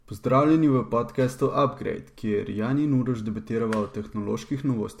Pozdravljeni v podcastu Upgrade, kjer Jani in Uroš debatirava o tehnoloških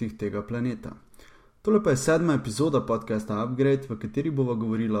novostih tega planeta. Tole pa je 7. epizoda podcasta Upgrade, v kateri bova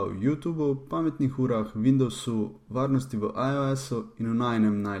govorila o YouTubeu, pametnih urah, Windowsu, varnosti v iOS-u in o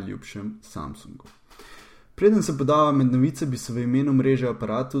najnem najljubšem Samsungu. Preden se podava med novice, bi se v imenu mreže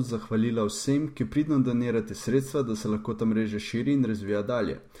Aparatus zahvalila vsem, ki pridno donirate sredstva, da se lahko ta mreža širi in razvija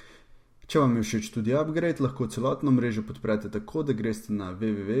dalje. Če vam je všeč tudi Upgrade, lahko celotno mrežo podprete tako, da greste na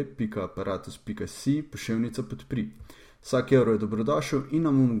www.aparatus.si/podpri. Vsak evro je dobrodošel in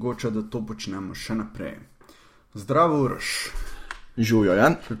nam omogoča, da to počnemo še naprej. Zdravo, Uroš. Živjo,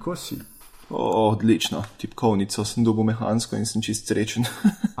 Jan. Kako si? Odlično. Tipkovnico sem dobil mehansko in sem čist srečen.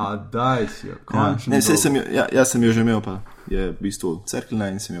 A daj si jo, končno. Jaz sem jo že imel, pa je v bistvu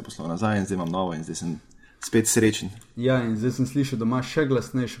crkljena in sem jo poslal nazaj in zdaj imam novo in zdaj sem spet srečen. Ja, in zdaj sem slišal, da imaš še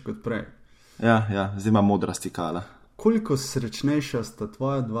glasnejšo kot prej. Ja, zdaj imam modra stikala. Koliko srečnejša sta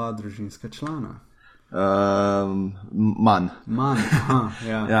tvoja dva družinska člana? Manj. Aha,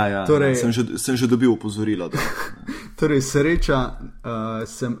 ja. Ja. Torej, sem že dobil opozorilo. Da... Torej, sreča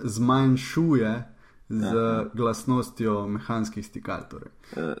se zmanjšuje z glasnostjo mehanskih stikal. Torej.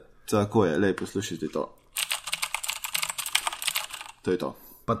 Tako je, lej, poslušajte to. To je to.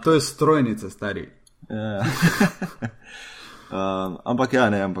 Pa to je strojnica, stari. Ja. Ampak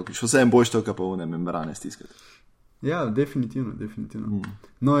še vsem boš to, kaj pa vne membrane stiskati. Ja, definitivno.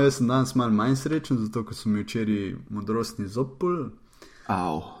 No, jaz sem danes malo manj srečen, zato ko sem včeraj modrostni zob pul.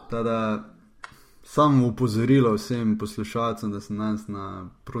 Tada sam upozorila vsem poslušalcem, da sem danes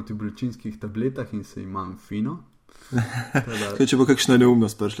na protibolečinskih tabletah in se imam fino. Če bo kakšna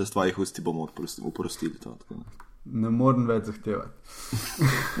neumnost prišla s tvojih ust, ti bomo uprostili to. Ne moram več zahtevati.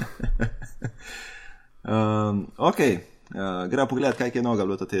 Gremo pogledati, kaj je noga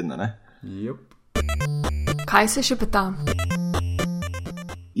bilo ta tedna, ne? Yep. Kaj se še peta?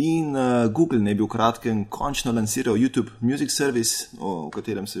 In Google ne bi v kratkem končno lansiral YouTube Music Service, o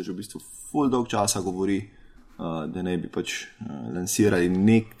katerem se že v bistvu ful dolg časa govori, da ne bi pač lansirali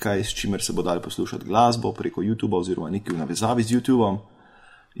nekaj, s čimer se bo dali poslušati glasbo preko YouTubea oziroma nekaj v navezavi z YouTubeom.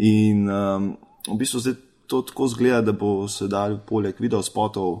 In v bistvu zdaj to tako zgleda, da bo se dali poleg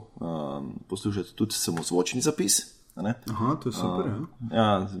videospotov poslušati tudi samozvočni zapis. Aha, to je super,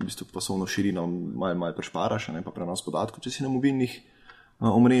 ja. V bistvu pasovno širino malo prešparaš, pa prenos podatkov, če si na mobilnih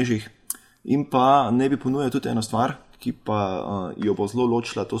omrežjih. In pa ne bi ponujal tudi eno stvar, ki pa jo bo zelo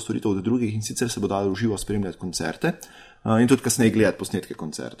ločila to storitev od drugih, in sicer se bo dalo v živo spremljati koncerte in tudi kasneje gledati posnetke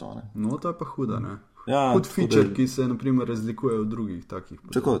koncertov. No, to je pa huda, ne? Ja, hud feature, ki se naprimer razlikuje od drugih takih.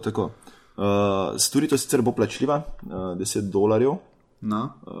 Tako. Storitev sicer bo plačljiva, $10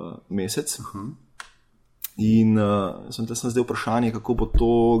 na mesec. In sem zdaj vprašanje, kako bo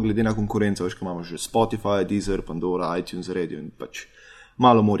to glede na konkurenco, veš, ko imamo že Spotify, Deezer, Pandora, iTunes, Radio in pač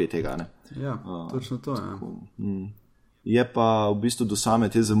malo morje tega, ne? Ja, točno to, Je pa v bistvu do same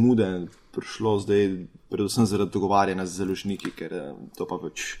te zamude prišlo zdaj predvsem zaradi dogovarjanja z založniki, ker to pa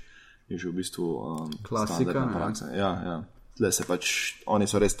pač je že v bistvu klasika, praksa. Ja. Tle se pač, oni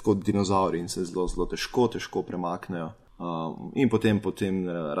so res tako dinozauri in se zelo težko premaknejo. In potem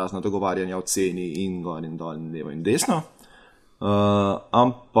razna dogovarjanja o ceni in gor in dol in levo in desno.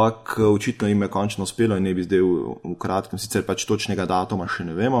 Ampak očitno jim je končno uspelo in ne bi zdaj v kratkem, sicer pač točnega datuma še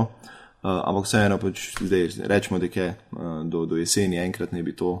ne vemo, ampak vseeno pač zdaj rečemo, da je do jeseni enkrat ne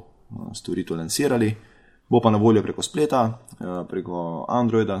bi to storitev lansirali. Bo pa na voljo preko spleta, preko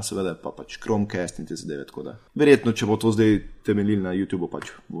Androida, seveda pa pač Chromecast in te zadeve, tako da. Verjetno, če bo to zdaj temeljil na YouTubeu,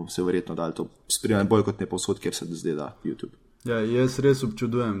 pač bo se verjetno dali to spremljati bolj kot ne povsod, kjer se zdaj da YouTube. Ja, jaz res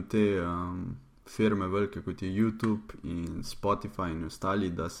občudujem te firme velike, kot je YouTube in Spotify in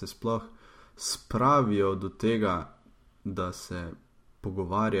ostali, da se sploh spravijo do tega, da se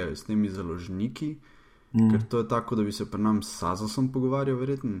pogovarjajo s temi založniki, ker to je tako, da bi se pri nam s Sazosom pogovarjal,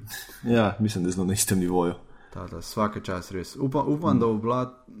 verjetno. Ja, mislim, da je zelo na istem nivoju. Svaka čas res. Upam, da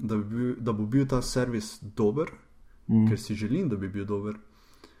bo bil ta servis dober, ker si želim, da bi bil dober.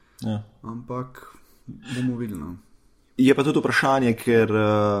 Ja. Ampak bomo videli. Je pa tudi vprašanje, ker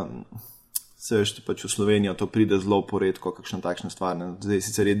se veš, pač v Slovenijo to pride zelo poredko, kakšna takšna stvar. Ne? Zdaj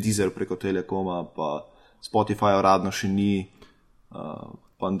sicer je Deezer preko Telekoma, pa Spotify uradno še ni,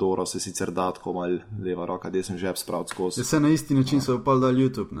 Pandoro se sicer da tako malo leva roka, desen žep spraviti skozi. Se na isti način se upal dal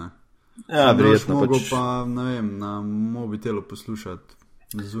YouTube, ne? Ja, verjetno pač. Mogo pa, ne vem, na mobitelu poslušati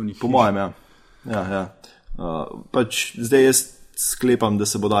zunih hiš. Po mojem, ja. Pač zdaj jaz sklepam, da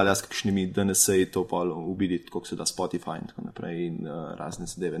se bo dal s kakšnimi DNS-ji to pa ubiti, koliko se da Spotify in tako naprej in razne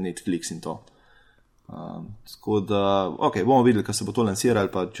zadeve, Netflix in to. Tako da, bomo videli, kaj se bo to lansirali,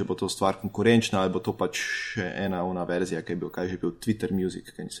 pa če bo to stvar konkurenčna, ali bo to pač še ena verzija, ki je bil Twitter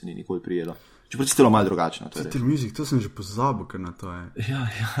Music, ki se ni nikoli prijelo. Čeprav je malo drugačno. Twitter Music, to sem že pozabil, ker na to je. Ja,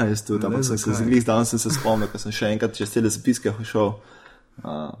 jaz tudi, ampak danes sem se spomnil, ker sem še enkrat čez cele zapiske šel,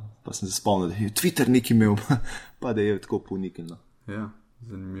 pa sem se spomnil, da je Twitter nekaj imel, pa da je tako poniknilo. Ja,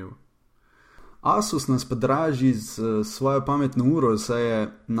 zanimivo. Asus nas pa draži z svojo pametno uro, saj je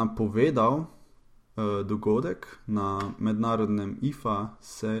napovedal dogodek na mednarodnem IFA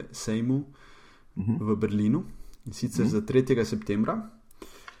sejmu v Berlinu, in sicer za 3. septembra.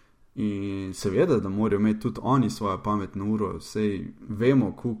 In seveda, da morajo imeti tudi oni svojo pametno uro, sej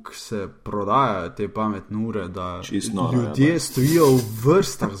vemo, koliko se prodajajo te pametne ure, da ljudje stojijo v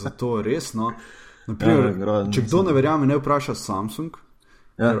vrstah za to, resno. Naprimer, če kdo ne verjame, ne vpraša Samsung,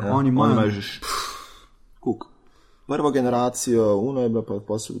 ker oni imajo prvo generacijo, je bila pa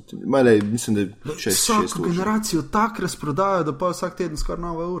mislim, da je 6. Vsako generacijo tak razprodajo, da pa vsak teden skoraj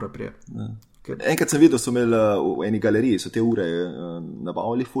nova ura prije. Enkrat sem videl, so imeli v eni galeriji, so te ure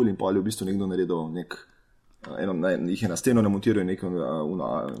nabavili ful in pa je v bistvu nekdo naredil jih je na steno namontiral in neko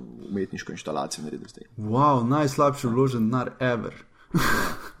umetniško inštalacijo naredil s tem. Wow, najslabši vložen denar ever.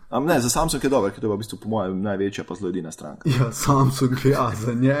 Ne, za Samsung je dober, ker to je v bistvu po mojem največja pa zelo edina stranka. Ja, Samsung,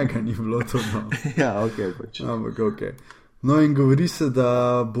 za njega ni bilo to dobro. Ja, pač. Ampak No in govori se,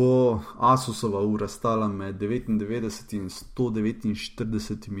 da bo Asusova ura stala med 99 in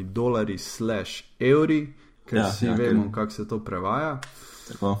 $149/evri, ker vemo, kako se to prevaja.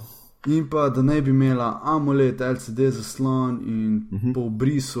 Tako. In pa, da ne bi imela AMOLED, LCD zaslon in po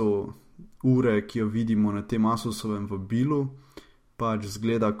obrisu ure, ki jo vidimo na tem Asusovem vabilu, pač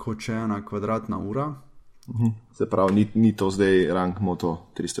zgleda kot še ena kvadratna ura. Se pravi, ni to zdaj rank Moto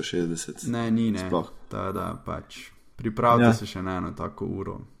 360. Ne, ni. Da pač pripravite se še na eno tako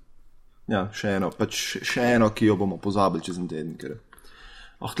uro. Ja, še eno, ki jo bomo pozabili čez en teden.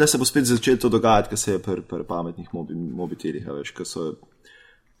 Tle se bo spet začelo to dogajati, ker se je pri pametnih mobitelih,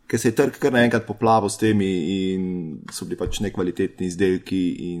 ker se je trg kar naenkrat poplavil s temi in so bili pač nekvalitetni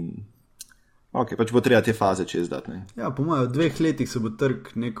izdelki in pač bo treba te faze čez dati. Ja, po mojem, v 2 letih se bo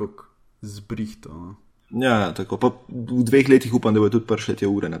trg nekako zbrihtal. Ja, tako. Pa v 2 letih upam, da bo tudi prišle te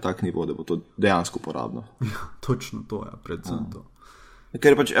ure na tak nivo, da bo to dejansko uporabno. Ja, točno to, predvsem to.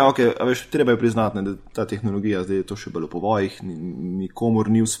 Ker pač, treba je priznati, da ta tehnologija zdaj je to še bolj v povojih, nikomur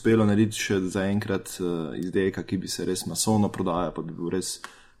ni uspelo narediti še zaenkrat izdelka, ki bi se res masovno prodajal, pa bi bil res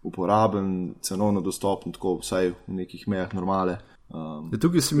uporaben, cenovno dostopen, tako vsaj v nekih mejah normale.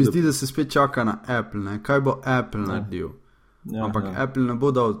 Tukaj se mi zdi, da se spet čaka na Apple, ne? Kaj bo Apple naredil? Ampak Apple ne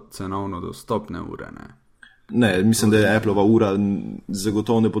bo dal cenovno dostopne ure, ne? Ne, mislim, da je Appleova ura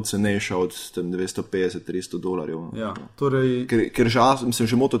zagotovo ne bo cenejša od $250-300. Ja, torej... Ker že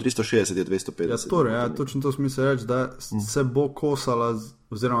Moto 360 je 250. Ja, torej, točno to smisel reči, da se bo kosala,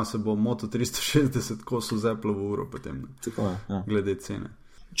 oziroma se bo Moto 360 kosil z Appleovo uro potem, tako je, glede cene.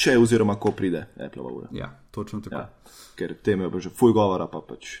 Če oziroma ko pride Appleova ura. Ja, točno tako. Ja, ker teme je pa že fuj govora, pa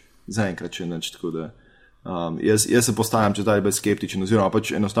pač zaenkrat še neč, tako da jaz se postajam če dalje bolj skeptičen, oziroma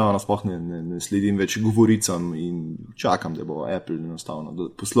pač enostavno sploh ne sledim več govoricam in čakam, da bo Apple enostavno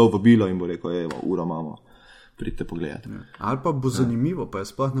poslal vabilo in bo rekel, evo, ura imamo, pridite pogledati. Ja. Ali pa bo zanimivo, pa je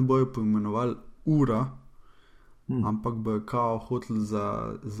sploh ne bojo poimenovali ura, ampak bo kao hotel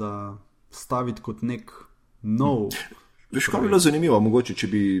za staviti kot nek nov... Veš, kaj bi bilo zanimivo, mogoče, če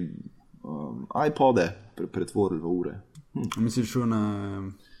bi iPode pretvorili v ure. Misliš, na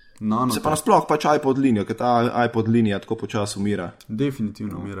nano? Se pa nasploh pač iPod linijo, ker ta iPod linija tako počas umira.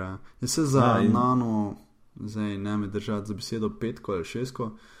 Definitivno umira. Jaz se za nano, zdaj ne me držati za besedo 5 ali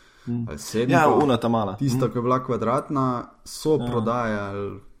 6 ali 7. Ja, una ta mala. Tista, ki je bila kvadratna, so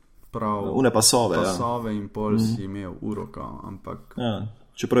prodajali prav une pasove in pol si imel uro, ampak... Ja.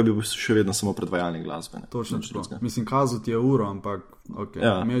 Čeprav bi še vedno samo predvajalnik glasbe. Točno tako. Mislim, kazal ti je uro, ampak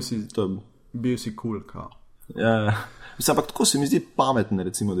bil si cool, kao. Ja, mislim, ampak tako se mi zdi pametno,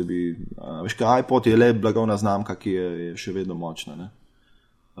 recimo, da bi, veš, kaj iPod je le blagovna znamka, ki je še vedno močna, ne?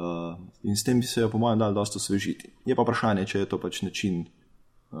 In s tem bi se jo po mojem dali dosto osvežiti. Je pa vprašanje, če je to pač način,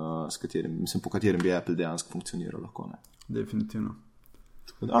 po katerem bi Apple dejansko funkcioniral lahko, ne? Definitivno.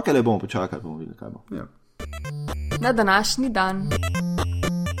 Le bomo počakali, bomo videli, kaj bo. Ja. Na današnji dan.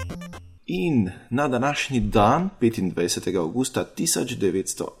 In na današnji dan, 25. augusta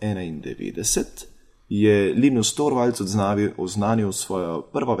 1991, je Linus Torvalds oznanil svojo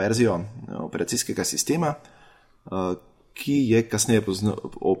prvo verzijo operacijskega sistema, ki je kasneje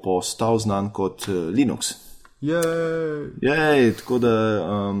postal znan kot Linux. Jej! Tako da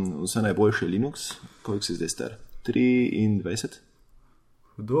vse najboljše Linux. Koliko si zdaj star? 23?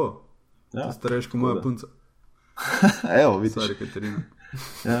 Kdo? To je starejško moja punca. Evo, vidiš. Sorry, Katarina.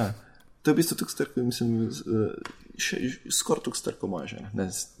 Ja. To je v bistvu tako star, mislim, skoraj tako star, kot moja žena. Ne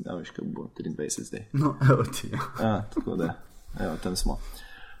veš, kaj bo 23 zdaj. No, evo ti, ja. Ja, tako da, evo, tam smo.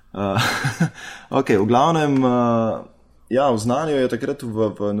 Ok, v glavnem, v znanju je takrat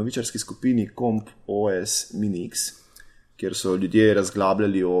v novičarski skupini Comp OS Mini X, kjer so ljudje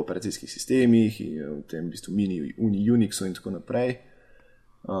razglabljali o operacijskih sistemih, o tem v bistvu mini Unixu in tako naprej.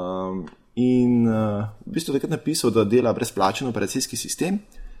 In v bistvu takrat napisal, da dela brezplačen operacijski sistem,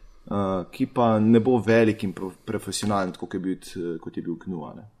 ki pa ne bo velik in profesionalen, kot je bil GNU.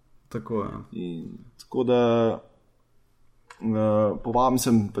 Tako je. In tako da povabim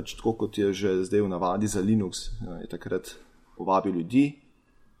sem, pač tako kot je že zdaj v navadi za Linux, je takrat povabil ljudi,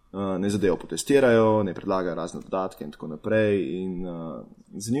 ne zadevo potestirajo, ne predlagajo razne dodatke in tako naprej. In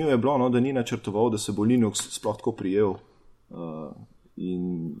zanimivo je bilo, da ni načrtoval, da se bo Linux sploh tako prijel.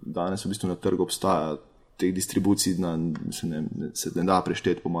 In danes v bistvu na trgu obstaja teh distribucij, se ne da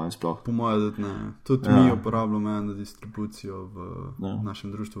prešteti, po mojem sploh. Po mojem, da ne. Tudi mi uporabljamo eno distribucijo v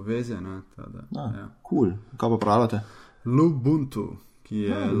našem društvu Vezje. Cool. Kaj pa pravite? Lubuntu, ki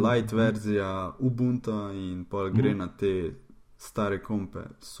je light verzija Ubuntu in pa gre na te stare kompe,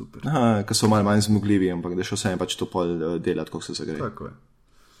 super. Ki so malo manj zmogljivi, ampak da še vse pač to pol delati, kako se zagreje. Tako je.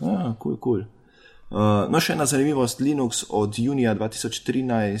 Cool. No, še ena zanimivost, Linux od junija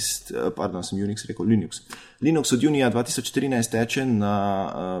 2013, Linux od junija 2013 teče na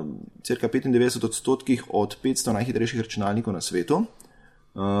cirka 95% od 500 najhitrejših računalnikov na svetu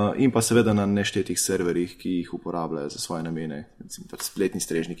in pa seveda na neštetih serverjih, ki jih uporabljajo za svoje namene, recimo spletni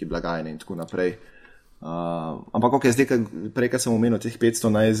strežniki, blagajne in tako naprej. Ampak ok, zdaj, prej, kad sem omenil teh 500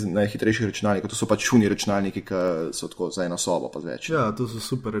 najhitrejših računalnikov, to so pač šuni računalniki, ki so tako za eno sobo pa več. Ja, to so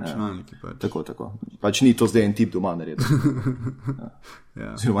super računalniki. Ja. Tako. Pač ni to zdaj en tip doma naredil.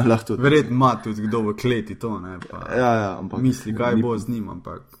 Ja. Verjetno ima tudi kdo v kleti to, ne? Pa ampak misli, kaj bo z njim,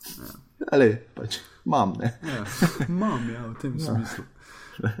 ampak... pač imam, ne? Imam, v tem smislu.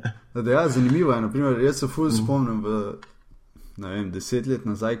 Zanimivo je, naprimer, jaz se ful spomnim v, 10 let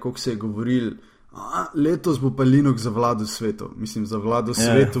nazaj, koliko se je govoril, letos bo pa Linux zavladal svetu. Mislim, zavladal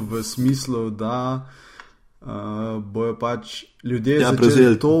svetu v smislu, da bojo pač ljudje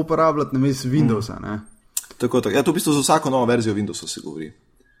začeli to uporabljati namesto Windowsa. Tako. Ja, to v bistvu za vsako novo verzijo Windowsa se govori.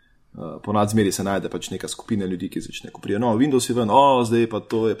 Ponad zmeri se najde pač neka skupina ljudi, ki začne, ko prije novo Windows je ven, zdaj pa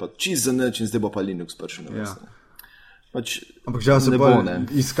to je pa čist za nič in zdaj bo pa Linux prišel na vrsto. Pač ampak žal se pa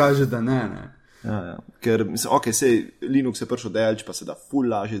izkaže, da ne. Ja. Ker, mislim, sej Linux je prišel delč, pa se da ful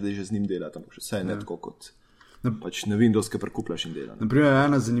lažje, da je že z njim delati, ampak še vse je ne tako kot pač na Windows, ki prekupljaš in dela. Naprimer,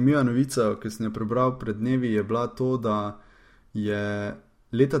 ena zanimiva novica, ki sem jo prebral pred dnevi, je bila to, da je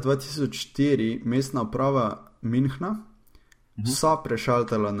leta 2004 mestna uprava Münchna vsa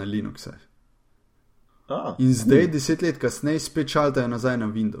prešaltala na Linuxe. In zdaj, 10 let kasneje, spet šaltajo nazaj na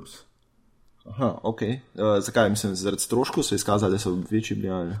Windows. Ok. Zakaj? Mislim, zaradi stroškov so izkazali, da so večji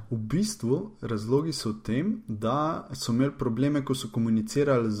bili? V bistvu razlogi so v tem, da so imeli probleme, ko so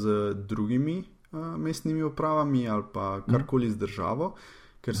komunicirali z drugimi mestnimi upravami ali pa karkoli z državo,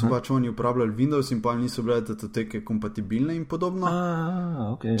 ker so pač oni uporabljali Windows in pa niso bile datoteke kompatibilne in podobno.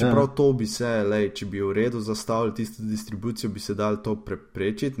 Čeprav to bi se, če bi v redu zastavili tisto distribucijo, bi se dali to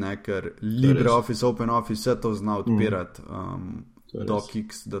preprečiti, ker LibreOffice, OpenOffice, vse to zna odpirati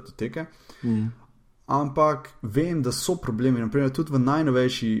DocX datoteke. Ampak vem, da so problemi, naprimer tudi v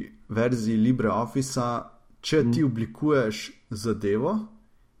najnovejši verziji LibreOffice, če ti oblikuješ zadevo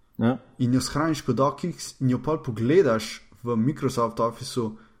in jo shraniš kot DocX in jo pa pogledaš v Microsoft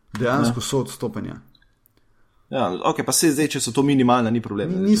Officeu, dejansko so odstopanja. Ja, ok, pa se zdaj, če so to minimalna, ni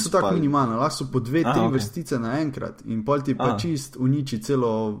problema. Niso tako minimalna, lahko so po 2-3 vrstice naenkrat in pol ti pa čist uniči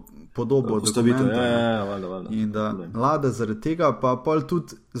celo podobo dokumenta. Valjda. In da vlada zaradi tega, pa pol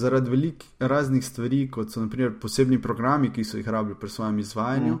tudi zaradi velik raznih stvari, kot so naprimer posebni programi, ki so jih rabili pri svojem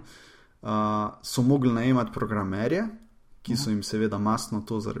izvajanju, so mogli najemati programerje, ki so jim seveda masno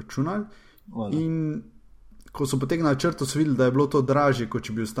to zaračunali. In ko so potem na črto so videli, da je bilo to dražje, kot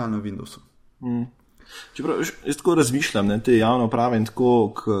če bi ostali na Windowsu. Čeprav, jaz tako razmišljam, te javne uprave in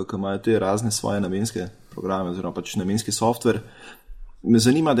tako, ki imajo te razne svoje namenske programe oziroma pač namenski software, me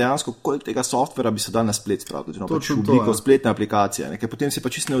zanima dejansko, koliko tega softvera bi se dal na splet spraviti, oziroma pač v obliko spletne aplikacije, ker potem si pa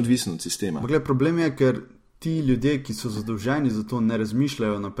čisto neodvisen od sistema. Problem je, ker ti ljudje, ki so zadolženi za to, ne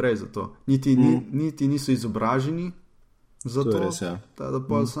razmišljajo naprej za to. Niti niso izobraženi za to. Res, ja. Da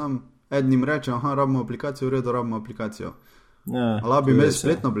pol sam ednim reče, rabimo aplikacijo, v redu, rabimo aplikacijo. Ali bi imeli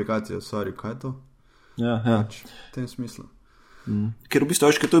spletno aplikacijo, sorry, kaj je to? Ja. V tem smislu. Ker v bistvu,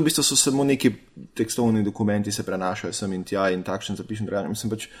 to v bistvu so samo neki tekstovni dokumenti, se prenašajo sem in tja in takšen zapišem drugače.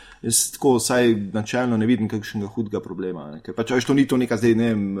 Mislim pač, jaz tako vsaj načelno ne vidim kakšnega hudega problema. Ne? Ker pač to ni to neka zdaj, ne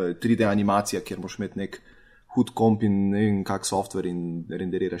vem, 3D animacija, kjer moraš imeti nek hud komp in ne vem kak software in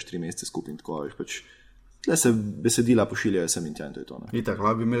renderiraš 3 mesece skupaj in tako, veš, pač tle se besedila pošiljajo sem in tja in to je to. Ne? Itak,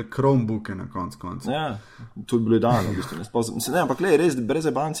 lahko bi imeli Chromebooke na koncu. Ja, to bi bilo idealno, v bistvu. Ne, ampak le, res brez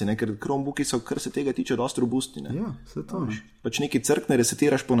ebanci, ne? Ker Chromebooki so, kar se tega tiče, dosti robustni. Ne? Ja, vse to. Pač neki crkne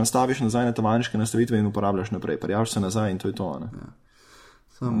resetiraš, ponastaviš nazaj na tovarniške nastavitve in uporabljaš naprej. Prijaviš se nazaj in to je to. Ne? Ja.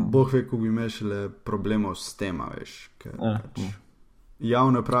 Sam Bog ve, ko bi imel šele problemov s tema, veš. Ker pač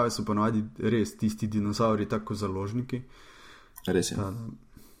javne uprave so ponovadi res tisti dinozauri tako založniki. Res je.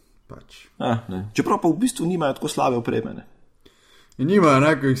 Pač. Čeprav pa v bistvu nimajo tako slabe opreme. Ne? In nimajo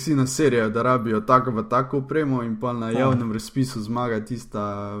nekaj vsi na serijo, da rabijo tako pa tako opremo in pa na javnem razpisu zmaga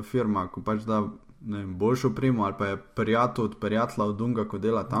tista firma, ko pač da boljšo opremo ali pa je prijatelj od prijatelja od unga, ko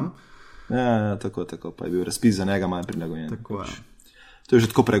dela tam. Ja, tako, pa je bil razpis za njega manj prilagojen. Tako je. To je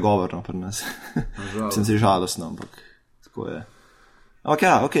že tako pregovorno pri nas. Sem se žalostno, ampak tako je.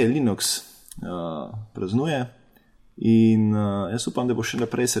 Ok, Linux praznuje. In jaz upam, da bo še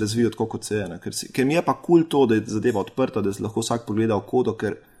naprej se razvijal tako kot se je, ker mi je pa cool to, da je zadeva odprta, da lahko vsak pogleda v kodo,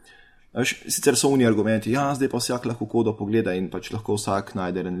 ker sicer so oni argumenti, zdaj pa vsak lahko kodo pogleda in pač lahko vsak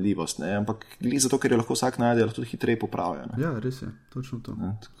najde ranljivost, ne? Ampak zato, ker je lahko vsak najde, lahko tudi hitreje popravijo. Ja, res je, točno to.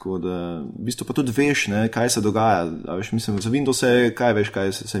 Tako da, v bistvu pa tudi veš, ne, kaj se dogaja, mislim, za Windows kaj veš,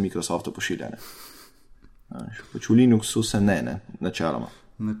 kaj se Microsoftu pošilja, ne? Pač v Linuxu se ne, načeloma.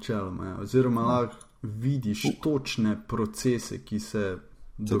 Načeloma, ja, oziroma lahko vidiš točne procese, ki se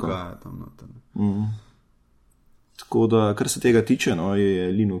dogajajo tam noter. Tako da, kar se tega tiče, je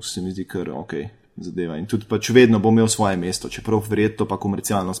Linux se mi zdi kar ok zadeva. In tudi pač vedno bo imel svoje mesto, čeprav verjetno pa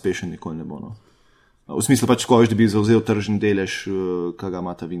komercialno uspešen nikoli ne bo. V smislu pač tako, da bi zauzel tržni delež, kaj ga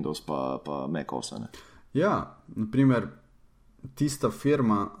imata Windows pa Mac OS. Ja, naprimer, tista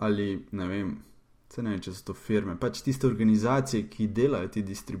firma ali ne vem, če so to firme, pač tiste organizacije, ki delajo te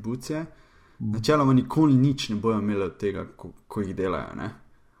distribucije, načeloma nikoli nič ne bojo imeli od tega, ko jih delajo, ne?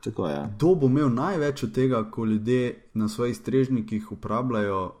 Tako je. Kdo bo imel največ od tega, ko ljudje na svojih strežnikih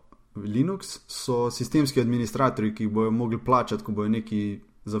uporabljajo Linux, so sistemski administratorji, ki jih bojo mogli plačati, ko bojo neki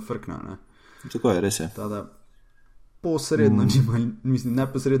zafrknili, ne? Tako je, res je. Tada posredno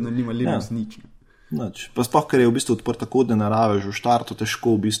neposredno nima Linux nič. Pa sploh, ker je v bistvu odprta kodne narave, že v štartu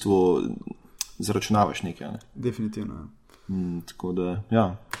težko v bistvu zaračunavaš nekaj, ne? Definitivno, ja. Tako da, ja.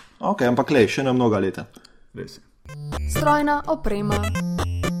 Ok, ampak še na mnoga leta. Res je. Strojna oprema.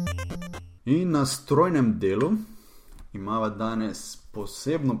 In na strojnem delu imava danes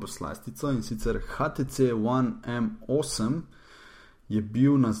posebno poslastico in sicer HTC One M8 je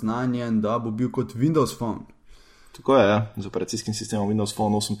bil naznanjen, da bo bil kot Windows Phone. Tako je, ja, z operacijskim sistemom Windows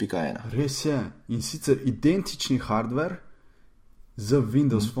Phone 8.1. Res je. In sicer identični hardware z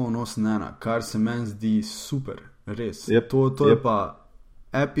Windows Phone 8.1, kar se meni zdi super. Res. To je pa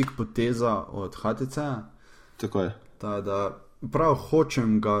epic poteza od HTC-a. Tako je. Da prav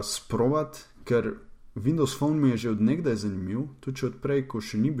hočem ga sprovat, ker Windows Phone mi je že od nekdaj zanimiv, tudi če odprej, ko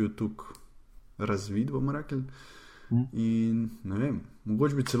še ni bil tukaj razvid, bomo rekli. In ne vem,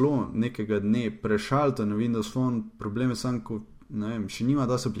 mogoče bi celo nekega dne prešalto na Windows Phone, problem je sam, ko ne vem, še nima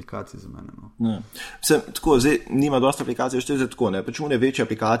dosti aplikacij za mene. Tako, zdaj nima dosti aplikacij, še zdaj tako, ne, pač une večje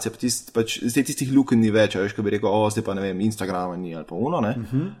aplikacije, zdaj tistih luken ni več, veš, ko bi rekel, zdaj pa ne vem, Instagrama ni ali pa uno, ne,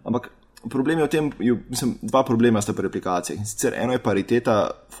 ampak problem je v tem, mislim, dva problema sta pri aplikacijah. In sicer eno je pariteta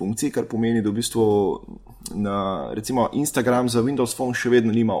funkcij, kar pomeni, da v bistvu na, recimo, Instagram za Windows Phone še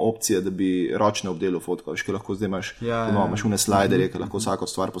vedno nima opcije, da bi ročno obdelal fotko, veš, ker lahko zdaj imaš une sliderje, ker lahko vsako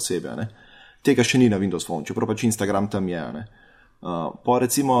stvar posebej, ne. Tega še ni na Windows Phone, čeprav pač Instagram tam je, ne. Pa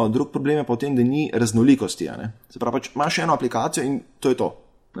recimo, drug problem je pa v tem, da ni raznolikosti, ne. Se pravi, pač imaš eno aplikacijo in to je to,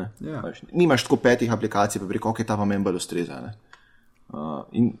 ne. Nimaš tako 5 aplikacij, pa bi rekel, ok, ta pa meni bolj ustreza, ne.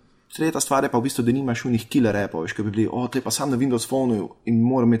 In tretja stvar je pa v bistvu, da nimaš unih killer appov, veš, kaj bi bili, to je pa sam na Windows Phone in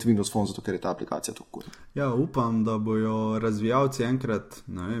moram imeti Windows Phone, zato ker je ta aplikacija tako. Ja, upam, da bojo razvijalci enkrat,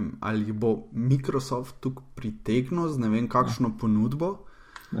 ne vem, ali bo Microsoft tukaj pritegnil z ne vem kakšno ponudbo.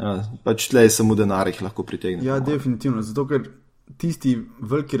 Ja, pač tlej samo denarih lahko pritegne. Ja, definitivno, zato ker tisti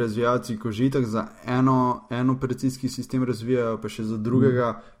veliki razvijalci, ko že itak za eno operacijski sistem razvijajo, pa še za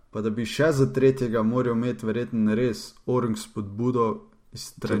drugega, pa da bi še za tretjega moral imeti verjetno res orang spodbudo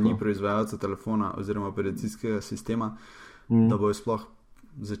strani proizvajalca telefona oziroma operacijskega sistema, da bojo sploh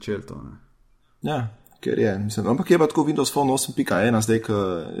začeli to. Ne? Ja, ker je. Mislim, ampak je pa tako Windows Phone 8.1, zdaj,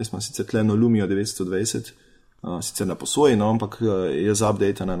 jaz imam sicer tle na Lumio 920, sicer na posoji, no, ampak je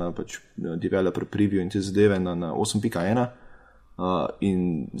zaupdatena na pač developer preview in te zadeve na 8.1.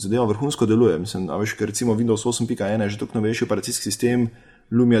 in zadeva vrhunsko deluje. Mislim, a veš, ker recimo Windows 8.1 je že tako novejši operacijski sistem,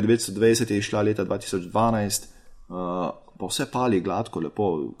 Lumia 920 je išla leta 2012, pa vse pali gladko,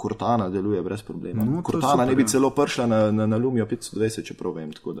 lepo, Cortana deluje brez problema. No, Cortana ne bi celo prišla na Lumia 520, čeprav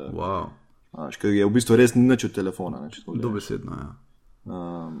vem, tako da. Wow. Ker je v bistvu res nič od telefona. Dobesedno, ja.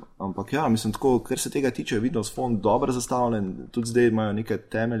 Ampak ja, mislim, tako, ker se tega tiče, je Windows Phone dobro zastavljen, tudi zdaj imajo neke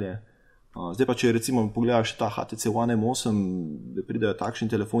temelje. Zdaj pa, če recimo pogledaš ta HTC One M8, da pridejo takšni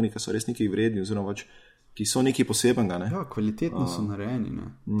telefoni, ki so res nekaj vredni, oziroma ki so nekaj posebenega. Ne? Ja, kvalitetno so narejeni,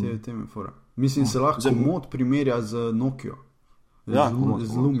 ne. Te me fora. Mislim, se lahko mod primerja z Nokio. Ja,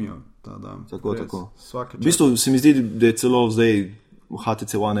 z Lumio. Tako. V bistvu se mi zdi, da je celo zdaj v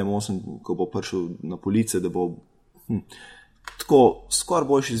HTC One M8, ko bo prišel na police, da bo tako skoraj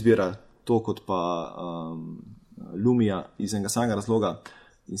boljši izbira to, kot pa Lumia iz enega samega razloga.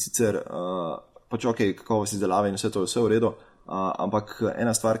 In sicer, pač ok, kakovost izdelave in vse to je vse v redu, ampak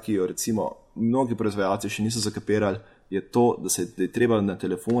ena stvar, ki jo recimo mnogi proizvajalci še niso zakapirali, je to, da je treba na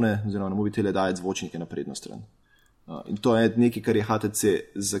telefone oziroma na mobitele dajati zvočnike na prednjo stran. In to je nekaj, kar je HTC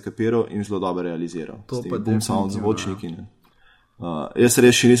zakapiral in zelo dobro realiziral. To pa boom sound zvočniki. Jaz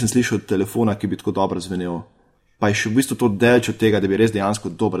res še nisem slišal telefona, ki bi tako dobro zvenel. Pa je še v bistvu to delč od tega, da bi res dejansko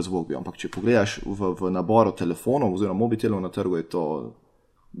dober zvok bil. Ampak če pogledaš v naboru telefonov oziroma mobitelov na trgu, je to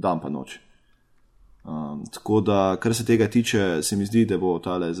dan pa noč. Tako da, kar se tega tiče, se mi zdi, da bo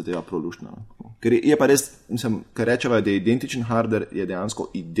tale zadeva prav luštna. Ker je pa res, mislim, kar rečeva, da je identičen hardware, je dejansko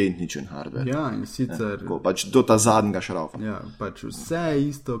identičen hardware. Ja, in sicer... Tako, pač do ta zadnjega šrafa. Ja, pač vse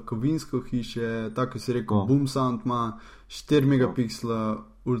isto, kovinsko hiše, tako si rekel, boom sound ima 4 megapiksla,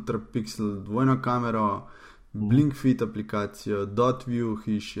 ultrapixel, dvojno kamero, Blinkfit aplikacijo, DotView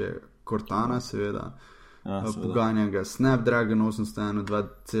hiše, Cortana seveda, poganja ga Snapdragon 801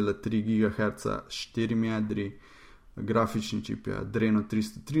 2,3 GHz, 4 jadri, grafični čip je Adreno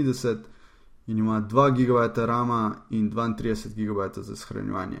 330 in ima 2 GB RAM in 32 GB za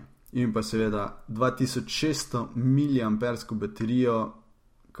shranjevanje. In pa seveda 2600 mAh baterijo,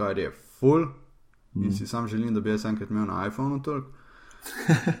 kar je full, in si sam želim, da bi jaz enkrat imel na iPhonu toliko.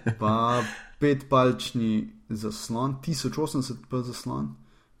 Pa 5-palčni zaslon, 1080p zaslon,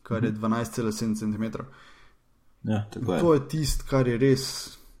 kar je 12,7 cm. Ja, tako je. To je tist, kar je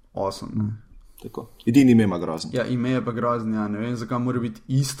res awesome. Tako. Edini ime ima grozen. Ja, ime je pa grozen, ja, ne vem, zakaj mora biti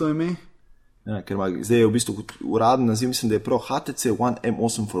isto ime. Ja, ker zdaj je v bistvu uraden naziv, mislim, da je prav HTC One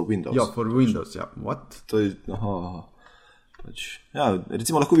M8 for Windows. Ja, for Windows, ja. What? To je, pač, ja,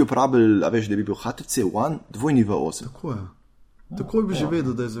 recimo lahko bi uporabili, a veš, da bi bil HTC One V8. Tako je. Tako bi že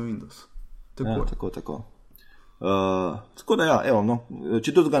vedel, da je za Windows. Tako. Tako da ja, evo, no,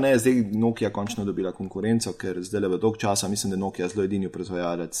 če tudi ga ne, zdaj Nokia končno dobila konkurenco, ker zdaj le v dolg časa mislim, da Nokia zelo edini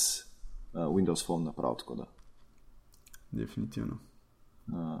proizvajalec Windows Phone naprav, tako da. Definitivno.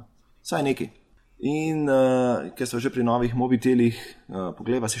 Saj neki. In ker so že pri novih mobitelih,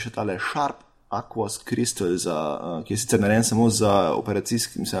 pogleda si še tale Sharp Aquos Crystal, ki je sicer narejen samo za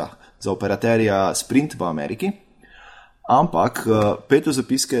operaterja Sprint v Ameriki. Ampak, pejte v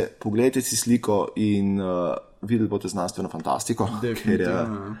zapiske, pogledajte si sliko in videli boste znanstveno fantastiko,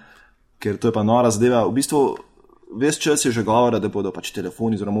 ker to je pa nora zadeva. V bistvu, ves čas je že govora, da bodo pač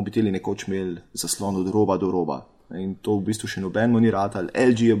telefoni oziroma mobiteli nekoč imeli zaslon od roba do roba. In to v bistvu še nobenemu ni ratal.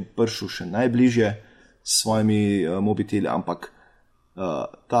 LG je prišel še najbližje s svojimi mobiteli, ampak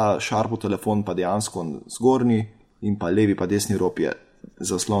ta Sharpov telefon pa dejansko zgornji in pa levi pa desni rob je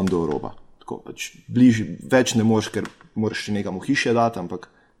zaslon do roba. Pač bližji, več ne moreš, ker moraš še nekam v hiše dati, ampak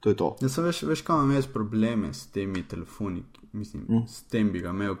to je to. Ja, sem veš, kam imam jaz probleme s temi telefoni, mislim, s tem bi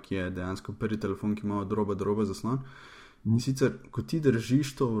ga imel, ki je dejansko prvi telefon, ki ima od roba do roba zaslon. In sicer, ko ti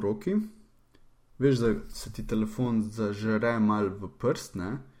držiš to v roki, veš, da se ti telefon zažere mal v prst,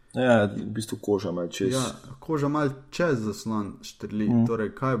 ne? Ja, v bistvu koža mal čez. Ja, koža mal čez zaslon štrli.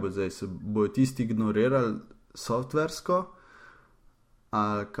 Torej, kaj bo zdaj? Se bojo tisti ignorirali softversko?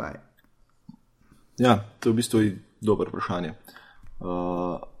 Ali kaj? Ja, to je v bistvu dobro vprašanje.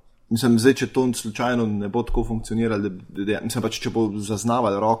 Mislim, zdaj, če to slučajno ne bo tako funkcioniralo, mislim pač, če bo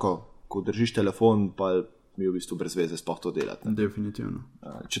zaznaval roko, ko držiš telefon, pa mi v bistvu brez veze sploh to delati. Ne? Definitivno.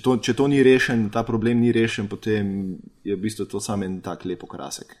 Če to ni rešen, ta problem ni rešen, potem je v bistvu to samo en tak lep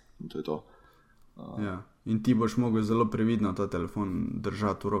okrasek. In to je to. Ja, in ti boš mogel zelo previdno ta telefon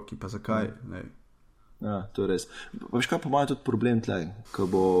držati v roki, pa zakaj? Ja, to je res. Veš kaj, po mojem tudi problem tle, ko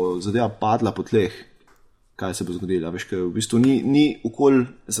bo zadeva padla po tleh, kaj se bo zgodilo. Veš kaj, v bistvu ni okoli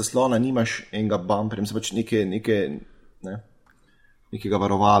zaslona, nimaš enega bumpera, mislim pač nekega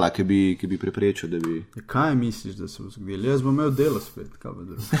varovala, ki bi preprečil, da bi... Kaj misliš, da se bo zgodilo? Jaz bom imel delo spet, kaj bo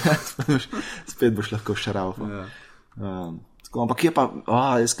drugo. Spet boš lahko šaralfal. Ja. Tako, ampak je pa,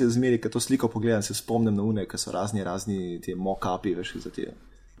 jaz zmeri, ko to sliko pogledam, se spomnim na une, ki so razni te mock-upi, veš, za te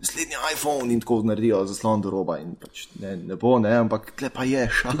naslednji iPhone in tako naredijo zaslon do roba in pač ne bo, ampak tle pa je,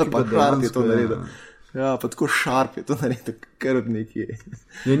 Sharp je to naredil. Ja, pa tako Sharp je to naredil, kar od nekje.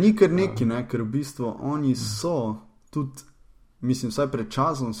 Ja, ni kar neki, ker v bistvu oni so tudi, mislim, vsaj pred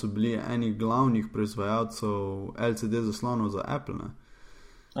časom so bili eni glavnih proizvajalcev LCD zaslonov za Apple, ne?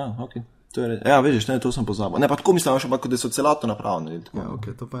 Ok. Ja, veš, to sem pozabil. Ne, pa tako mislim, ampak da so celotno napravili. Ja,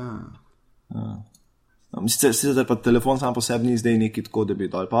 ok, to pa je. Sicer pa telefon sam po sebi ni zdaj neki tako, da bi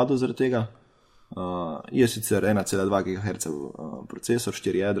dol padel zaradi tega. Je sicer 1,2 GHz procesor,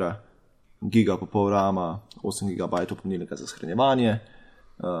 4 jedra, giga pa pol rama, 8 GB pomnilnika za shranjevanje,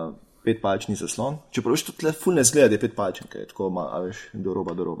 5-palčni zaslon. Čeprav veš, to tle ful ne zgleda, da je 5-palčen, ker je tako, veš, do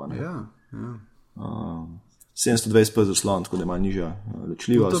roba, ne. Ja. 720p zaslon, tako da ima nižja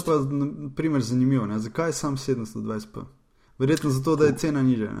ločljivost. To je pa, na primer, zanimivo, ne? Zakaj sam 720p? Verjetno zato, da je cena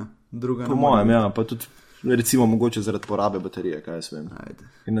nižja, ne? Druga po mojem, ja, pa tudi recimo mogoče zaradi porabe baterije, kaj jaz vem.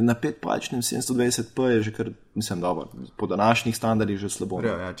 Na 5-palčnem 720p je že kar, mislim, dobro, po današnjih standardih že slabo.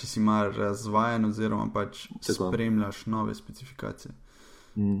 Ja, če si malo razvajen oziroma pač spremljaš nove specifikacije.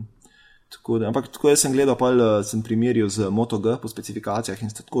 Tako da, ampak tako jaz sem gledal, pa sem primerjal z Moto G po specifikacijah in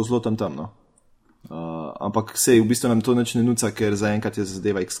sta tako zelo tam. Ampak sej, v bistvu nam to nič ne nuca, ker zaenkrat je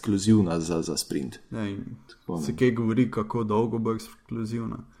zadeva ekskluzivna za sprint. Ja, in se kaj govori, kako dolgo bo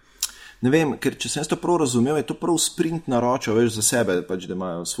ekskluzivna? Ne vem, ker če sem to prav razumel, je to prav sprint naročal, veš, za sebe, pač, da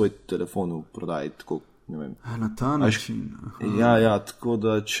imajo svoj telefon v prodaji, tako, ne vem. Na ta način. Ja, tako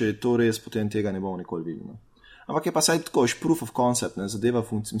da, če je to res, potem tega ne bomo nikoli videli. Ampak je pa saj tako, proof of concept, ne, zadeva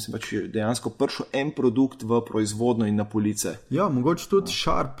funkcija, mislim pač dejansko prišel en produkt v proizvodno in na police. Ja, mogoče tudi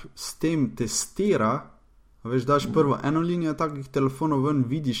Sharp s tem testira, veš, daš prvo eno linijo takih telefonov ven,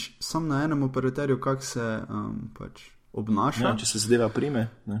 vidiš sam na enem operaterju, kak se pač obnaša. Ja, če se zadeva prime.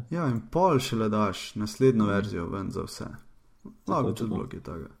 Ne? Ja, in pol šele daš naslednjo verzijo ven za vse. Lahko tudi bilo kaj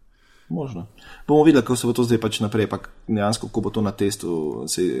takega. Možno. Bomo videli, kako se bo to zdaj pač naprej, pa dejansko, ko bo to na testu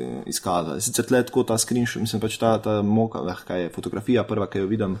se izkazalo. Sicer tle tako ta screenshot, mislim pač ta moka, kaj je fotografija prva, ki jo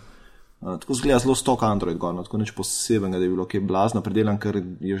vidim, tako zgleda zelo stock Android gor, no, tako nič posebenega, da je bilo kaj blazno predelan, ker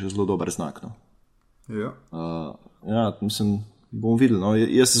je že zelo dober znak. No. Ja. Ja, mislim, bomo videli, no.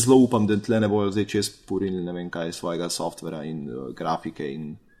 Jaz zelo upam, da tle ne bojo zdaj čez purili, ne vem kaj, svojega softvera in grafike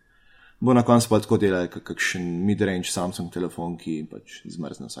in bo na koncu pa tako delal kakšen mid-range Samsung telefon, ki pač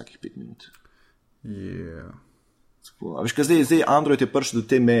izmrzne vsakih 5 minut. Yeah. A veš, kaj zdaj Android je prišel do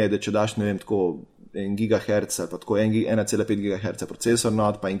te meje, da če daš, ne vem, tako 1 GHz, pa tako 1,5 GHz procesor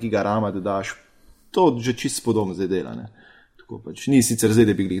not, pa 1 GB rama, da daš, to že čisto podobno zdaj dela, ne. Tako pač, ni sicer zdaj,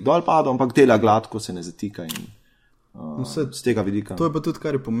 da bi glih dol padel, ampak dela gladko, se ne zatika in z tega vidika. To je pa tudi,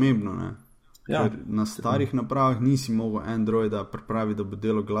 kar je pomembno, ne. Ja, ker na starih napravah nisi mogel Androida pripraviti, da bo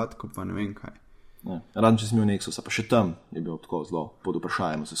delo gladko, pa ne vem kaj. Ja, raden, če si imel Nexusa, pa še tam je bil tako zelo pod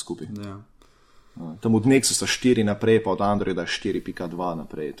vprašanjem vse skupaj. Ja. Tam od Nexusa 4 naprej, pa od Androida 4.2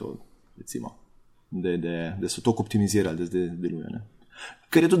 naprej, to recimo, da so toliko optimizirali, da zdaj deluje. Ne?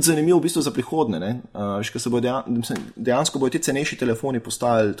 Ker je tudi zanimivo v bistvu za prihodne, ne? Ker se bo dejansko bojo ti cenejši telefoni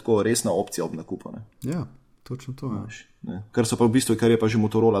postali tako resna opcija ob nakupu. Ne? Ja, točno to. Ne? Kar so pa v bistvu, kar je pa že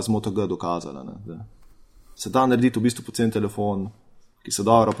Motorola z Moto G dokazala. Ne? Da se da narediti v bistvu pocen telefon, ki se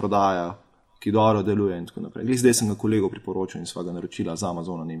dobro prodaja, ki dobro deluje in tako naprej. Zdaj sem ga kolegu priporočil in sva ga naročila z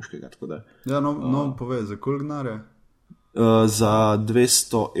Amazona nemškega. Tako da, ja, no povej, za koliko denarja? Za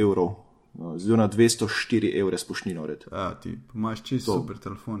 200 evrov. Zdaj na 204 evre s poštnino vred. Ja, ti imaš čisto super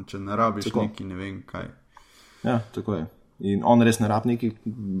telefon, če ne rabiš tako neki ne vem kaj. Ja, tako je. In on res ne rab neki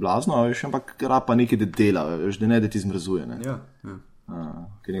blazno, veš, ampak rab pa neki, da dela, veš, da ne, da ti zmrzuje. Ne? Ja.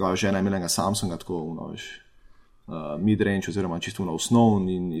 Ker njegova žena je imela Samsunga tako, veš, mid-range oziroma čisto na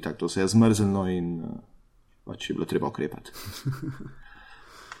osnovni in tako to se je zmrzlno in pač je bilo treba ukrepati.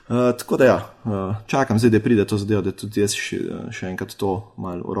 Tako da ja, čakam zdaj, da pride to zadevo, da tudi jaz še enkrat to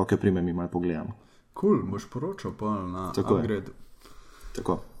malo v roke primem in malo pogledam. Cool, boš poročal pa na upgrade.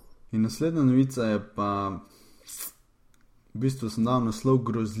 Tako. In naslednja novica je pa, v bistvu sem dal naslov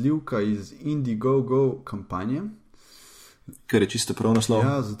grozljivka iz Indiegogo kampanje. Ker je čisto prav naslov.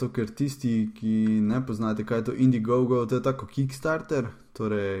 Ja, zato ker tisti, ki ne poznate, kaj je to Indiegogo, to je tako Kickstarter,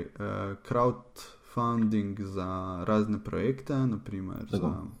 torej crowdfunding za razne projekte, naprimer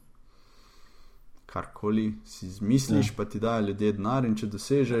za karkoli si izmisliš, pa ti dajo ljudje denar in če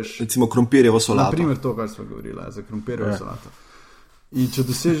dosežeš... Recimo krompirjevo solato. Naprimer to, kar smo govorili, za krompirjevo solato. In če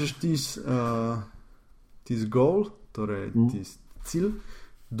dosežeš tis goal, torej tis cilj,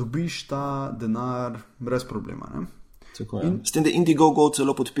 dobiš ta denar brez problema, ne? S tem, da Indiegogo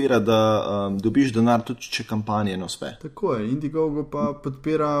celo podpira, da dobiš denar tudi, če kampanje ne uspe. Tako je, Indiegogo pa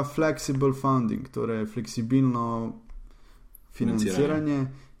podpira flexible funding, torej fleksibilno financiranje.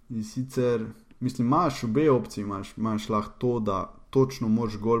 In sicer, mislim, imaš obe opciji, imaš lahko to, da točno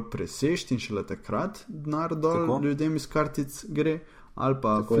moraš gol presešti in šele takrat denar dol ljudem iz kartic gre, ali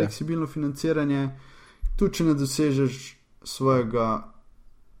pa tako fleksibilno financiranje, tudi če ne dosežeš svojega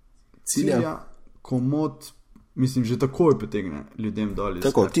cilja, komod, mislim, že takoj potegne ljudem dol iz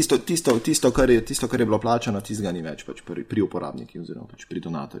tako, kartic. tisto, kar je bilo plačano, tistega ni več pač pri uporabnikih oziroma pač pri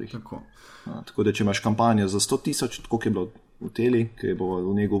donatorjih. Tako da, če imaš kampanjo za 100,000, koliko je bilo v teli, ki bo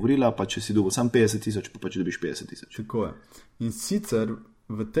v njej govorila, pa če si dobil sam 50,000, pa pač dobiš 50,000. Tako je. In sicer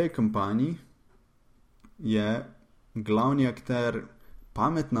v tej kampanji je glavni akter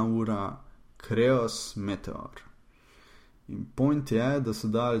pametna ura Kreos Meteor. In point je, da so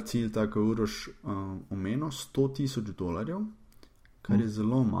dali cilj, tako je Uroš omenil, $100,000, kar je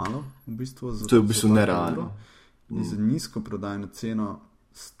zelo malo, v bistvu. To je v bistvu nerealno. In za nizko prodajno ceno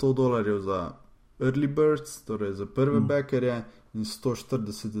 $100 za early birds, torej za prve backerje, in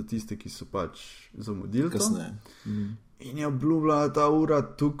 140 za tiste, ki so pač zamudili to. In je obljubljala ta ura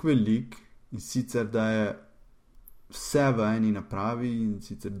tukaj velik, in sicer, da je vse v eni napravi, in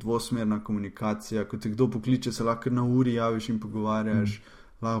sicer dvosmerna komunikacija, ko te kdo pokliče, se lahko na uri javiš in pogovarjaš,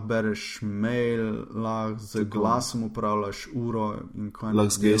 lahko bereš mail, lahko z glasom upravljaš uro. Lahko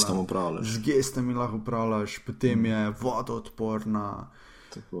z gestom upravljaš. Z gestami lahko upravljaš, potem je vodoodporna.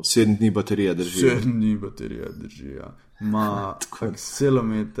 7 dni baterija drži. 7 dni baterija drži, ja. Ma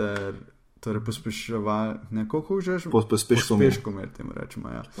akselerometer, torej pospeševal, koliko že? Pospeškomer, temu rečemo,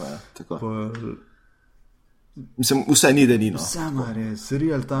 ja. Tako. Mislim, vse ni denino. Vse ima res,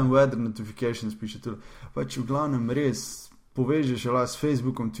 real time weather notifications piše tudi. Pač v glavnem res povežeš s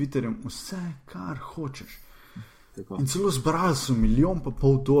Facebookom, Twitterjem, vse, kar hočeš. Tako. In celo zbrali so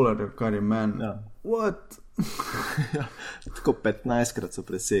 $1,500,000, kar je meni. Ja. What? Tako 15krat so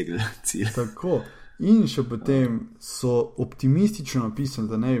presegli cilj. Tako. In še potem so optimistično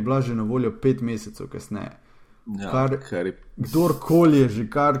napisali, da ne bi bila že na voljo 5 mesecev kasneje. Ja, kdorkoli je že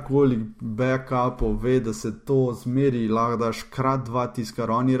karkoli backupov ve, da se to zmeri lahko daš krat 2 tisto,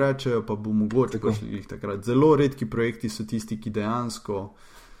 kar oni rečejo, pa bo mogoče prišli jih takrat. Zelo redki projekti so tisti, ki dejansko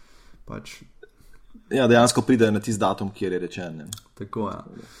pač... Ja, dejansko pridejo na tisti datum, kjer je rečen. Tako, ja.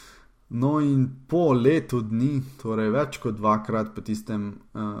 No in po letu dni, torej več kot 2krat po tistem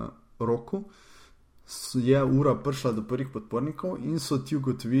roku, je ura prišla do prvih podpornikov in so ti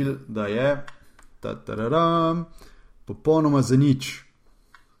ugotovili, da je popolnoma za nič.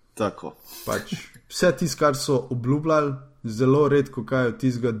 Tako. Pač vse tisto, kar so obljubljali, zelo redko kaj od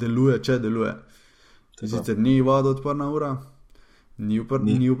tistega deluje, če deluje. Sicer ni vodoodporna ura,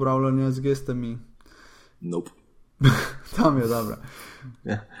 ni upravljanja z gestami. Nope. Tam je dobro.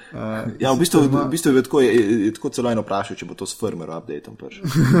 Ja, v bistvu je tako celo eno vprašal, če bo to s firmware updateom prišel.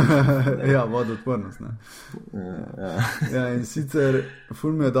 Ja, vodoodpornost, ne. Ja, in sicer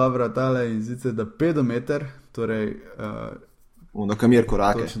ful mi je dobra tale, in sicer da pedometer, torej na kamer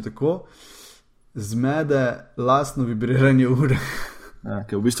korake. Točno tako, zmede lastno vibriranje ure. Ja,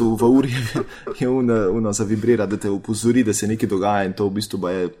 ker v bistvu v uri je uno zavibrira, da te upozori, da se nekaj dogaja, in to v bistvu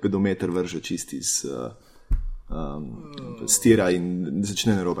je pedometer vrže čisti iz stira in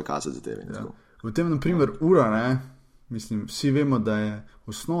začne narobe kazati za tebe. Ja. V tem, na primer, ura, ne, mislim, vsi vemo, da je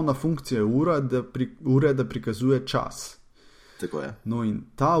osnovna funkcija ure, da prikazuje čas. Tako je. No in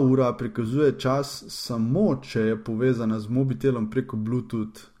ta ura prikazuje čas samo, če je povezana z mobitelom preko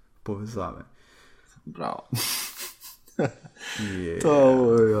Bluetooth povezave. Bravo. Yeah.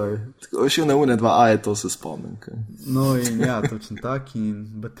 Tako šel na une 2A, to se spomnim. No in ja, točno tak. In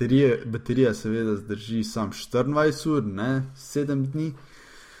baterija seveda zdrži sam 24 ur, ne 7 dni.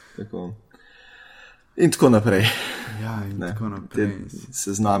 Tako. In tako naprej. Ja, in tako naprej.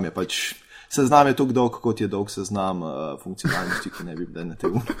 Seznam je pač, seznam je toliko dolg, kot je dolg seznam funkcionalnosti, ki ne bi bile na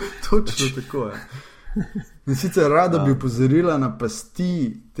tem. Točno tako je. In sicer rada bi upozorila na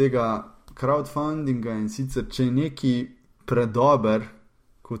pasti tega crowdfundinga, in sicer, če je neki predober,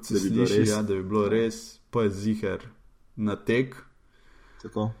 kot se sliši, ja, da bi bilo res, pa je ziher na tek.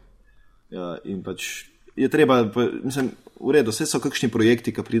 Tako. Ja, in pač je treba, mislim, v redu, vse so kakšni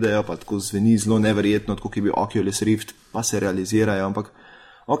projekti, ki pridejo, pa tako zveni zelo neverjetno, tako ki bi Oculus Rift, pa se realizirajo, ampak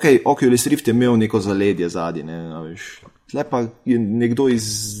Oculus Rift je imel neko zaledje zadnji, ne, veš. Tle pa je nekdo iz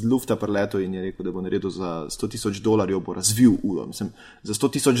lufta preletel in je rekel, da bo naredil za $100,000, bo razvil uro. Mislim, za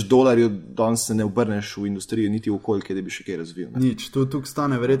 $100,000 danes se ne obrneš v industrijo, niti v okolje, da bi še kaj razvil. Ne? Nič, tukaj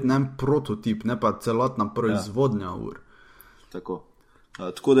stane verjetno en prototip, ne pa celotna proizvodnja ur. Tako.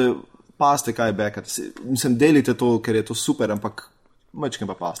 Tako da paste kaj backati. Mislim, delite to, ker je to super, ampak mačkem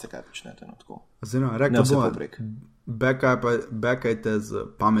pa paste kaj počnete. No, tako. Oziroma, rekel bom, backajte z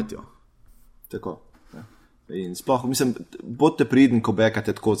pametjo. Tako. Ja. In sploh, mislim, bodite pridni, ko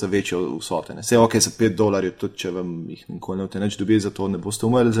backate tako za večjo vsote. Vse ok, za $5, tudi če vam jih nikoli ne boste nič dobili, zato ne boste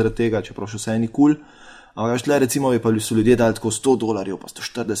umrli zaradi tega, čeprav še vse ni kul. Ampak tle recimo pa so ljudje dali tako $100, pa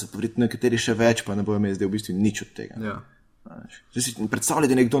 140, pa verjetno nekateri še več, pa ne bojo imeli zdaj v bistvu nič od tega. Ja.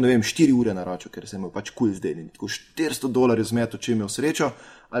 Predstavljajte nekdo, ne vem, 4 ure na raču, ker se imel pač kul zdaj. Tako $400 zmeto, če je imel srečo,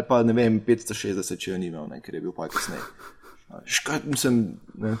 ali pa ne vem, 560, če jo ni imel, ker je bil pa kasneje. Mislim,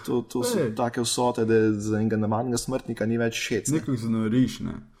 ne, to so take vsote, da za enega navadnega smrtnika ni več šec. Nekako zanoriš,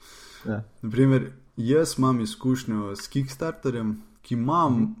 ne. Ja. Naprimer, jaz imam izkušnjo s Kickstarterjem, ki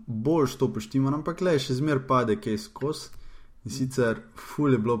imam boljš to poštiman, ampak le, še zmer pade kaj skozi. In sicer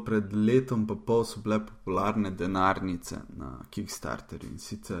ful je bilo pred letom pa pol so bile popularne denarnice na Kickstarter in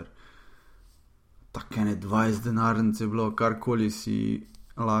sicer tako ne 20 denarnice je bilo, karkoli si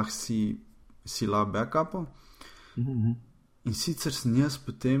lahko backupal. In sicer sem jaz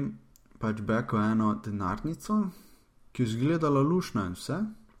potem pač backal eno denarnico, ki je izgledala lušno in vse.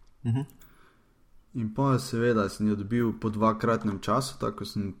 In pa seveda sem jo dobil po 2-kratnem času, tako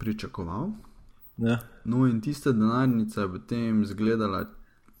sem pričakoval. Ja. No in tista denarnica je potem izgledala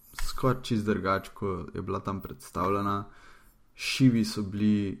skoraj čist drugače, ko je bila tam predstavljena. Šivi so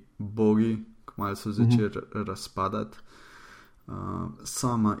bili bogi, kmalu so začeli razpadati.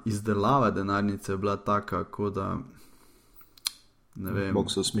 Sama izdelava denarnice je bila taka, kot da ne vem.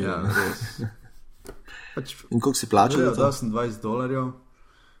 Bog se usmira. Ja, res. Pač, in koliko si plačal? Da sem $20,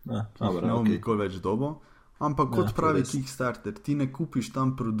 Ja, ki jih ne bom nikoli več dobo. Ampak kot pravi Kickstarter, ti ne kupiš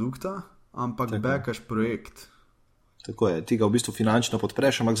tam produkta, ampak backaš projekt. Tako je, ti ga v bistvu finančno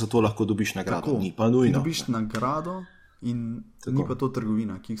podpreš, ampak zato lahko dobiš nagrado. Ni pa nujno. Ti dobiš nagrado in ni pa to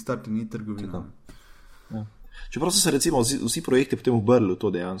trgovina. Kickstarter ni trgovina. Ja. Čeprav so se recimo vsi projekti potem obrli v to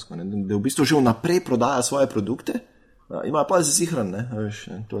dejansko, ne? Da v bistvu že vnaprej prodaja svoje produkte, imajo pa zazihran,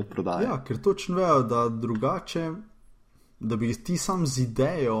 to je prodaja. Ja, ker točno vejo, da drugače, da bi ti sam z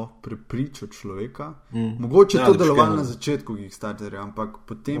idejo prepričal človeka, mogoče to delovalo na začetku Kickstarterja, ampak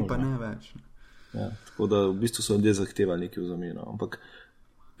potem pa ne več. Ja, tako da v bistvu so ljudje zahtevali nekaj v zameno. Ampak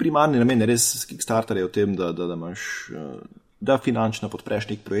primarni namen res Kickstarter je v tem, da finančno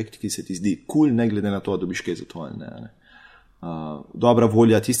podpreš nek projekt, ki se ti zdi kul, ne glede na to, da dobiš kaj za to ali ne. Dobra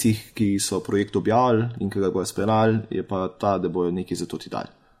volja tistih, ki so projekt objavili in ki ga bojo speljali, je pa ta, da bojo nekaj za to ti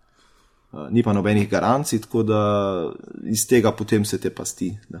dali. Ni pa nobenih garancij, tako da iz tega potem se te pasti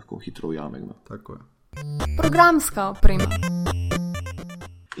lahko hitro ujame. Tako je. Programska oprema.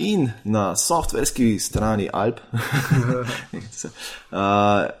 In na softverski strani Alp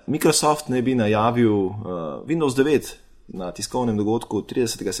Microsoft ne bi najavil Windows 9 na tiskovnem dogodku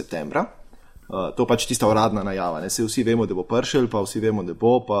 30. septembra. To pač tista uradna najava. Ne? Vsi vemo, da bo pršel, pa vsi vemo, da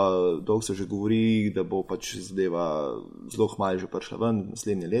bo, pa dolgo se že govori, da bo pač zadeva zelo hmalo že pršla ven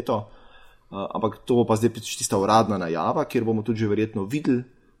naslednje leto. Ampak to bo pa zdaj tista uradna najava, kjer bomo tudi že verjetno videli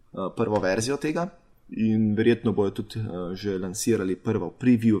prvo verzijo tega in verjetno bojo tudi že lansirali prvo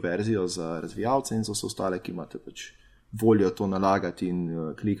preview verzijo za razvijalce in za vse ostale, ki imate pač voljo to nalagati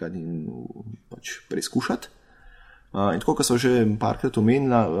in klikati in pač preizkušati. In tako, kot so že parkrat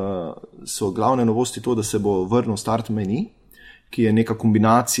omenila, so glavne novosti to, da se bo vrnil start menu, ki je neka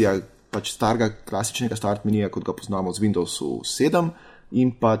kombinacija pač starega klasičnega start menija, kot ga poznamo z Windowsu 7,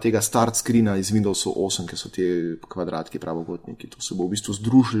 in pa tega start screena iz Windowsu 8, ki so te kvadratki pravokotniki. To se bo v bistvu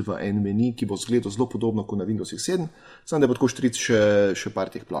združili v en meni, ki bo izgledal zelo podobno kot na Windowsu 7, samo da bo tako štric še par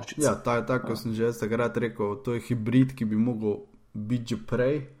teh ploščic. Ja, tako sem že takrat rekel, to je hibrid, ki bi mogel biti že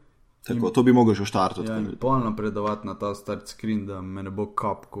prej. Tako, to bi mogel že štartati. Ja, in polno napredovati na ta start screen, da me ne bo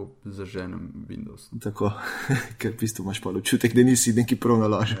kap, ko zaženem Windows. Tako, ker v bistvu imaš pa občutek, da nisi neki prav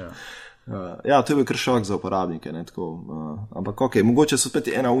nalažen. Ja. Ja, to je bil kar šok za uporabnike, ne, tako, ampak ok, mogoče so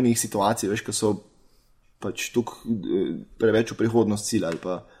spet ena unih situacij, veš, ko so pač tukaj preveč v prihodnost cilj ali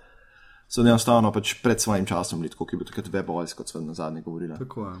pa so enostavno pač pred svojim časom, tako ki bi takrat WebOS, kot so na zadnje govorila.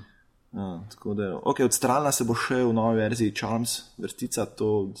 Tako je. Tako da, ok, odstranila se bo še v novi verziji Charms vrstica,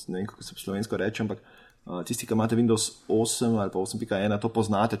 to ne vem, kako se po slovensko reče, ampak tisti, ki imate Windows 8 ali pa 8.1, to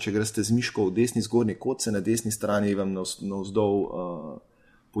poznate, če greste z miško v desni zgornji kotce, na desni strani vam navzdol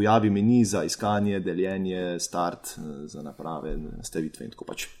pojavi meni za iskanje, deljenje, start za naprave, nastavitve in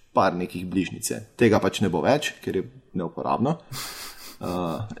tako pač par nekih bližnjice. Tega pač ne bo več, ker je neuporabno.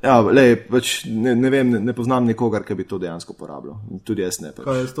 Ja, pač ne vem, ne poznam nikogar, ki bi to dejansko uporabljal. Tudi jaz ne. Pač.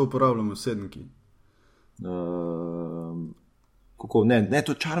 Kaj jaz to uporabljam v 7-ki? Kako? Ne,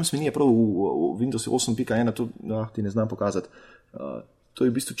 to Charms meni je prav v Windows 8.1, to ti ne znam pokazati. to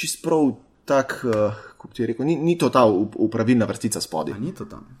je v bistvu čist prav tak, kako ti je rekel, ni to ta upravilna vrstica spodaj. A ni to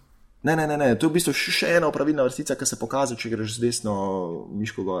tam? Ne, to je v bistvu še ena upravilna vrstica, ki se pokaže, če greš z desno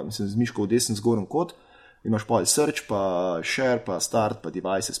miško gor, z miško v desen zgoren kot, imaš pa search, pa share, pa start, pa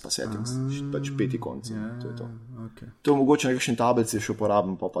devices, pa settings, pač 5 konci. To je to. Okay. To mogoče na kakšni tablici še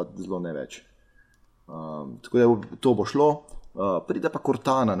uporabim, pa zelo ne več. Tako da to bo šlo. Pride pa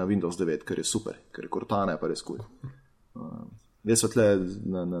Cortana na Windows 9, kar je super, ker Cortana je pa res cool. Jaz so tle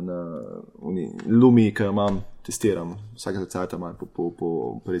na Lumi, ki jo imam, testiram, vsake cajta malo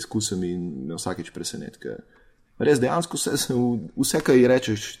po preizkusem in me vsakeč presenet, ker res dejansko vse, kar ji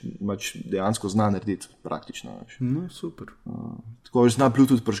rečeš, dejansko zna narediti praktično. No, super. Tako zna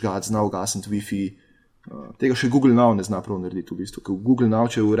Bluetooth pržgati, zna ugasniti Wi-Fi, tega še Google Now ne zna prav narediti v bistvu, ker v Google Now,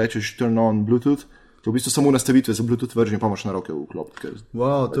 če rečeš turn on Bluetooth, to v bistvu samo nastavitve za Bluetooth vržen, pa imaš na roke vklopiti.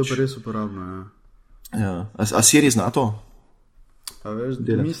 Wow, to je pa res uporabno, ja. Ja. A Siri zna to? A veš,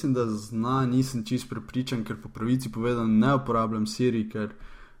 mislim, da zna, nisem čist prepričan, ker po pravici povedano ne uporabljam Siri, ker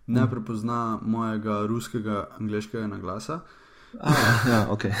ne prepozna mojega ruskega angleškega naglasa. Ja,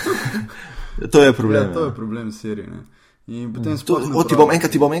 ok. To je problem. Ja, to je problem Siri, ne. In potem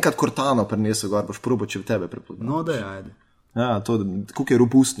ti bom enkrat Cortano prinesel gor, boš probo, če v tebe prepozna. No, da je, ajde. Ja, to, koliko je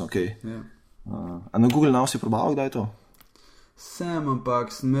robustno, ok. Ja. A na Google Now si probaval, kdaj je to? Sem, ampak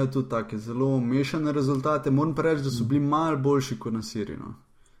sem imel tudi take zelo mešane rezultate. Moram pa reči, da so bili malo boljši kot na Siri, no.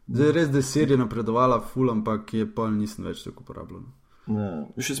 Zdaj res, da je Siri napredovala ful, ampak je pol nisem več tako uporabljal. Ja,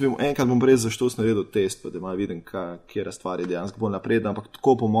 enkrat bom res zašto naredil test, pa da malo vidim, kjera stvar je dejansko bolj napredna, ampak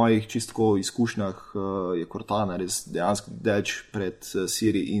tako po mojih čistko izkušnjah je Cortana res dejansko deč pred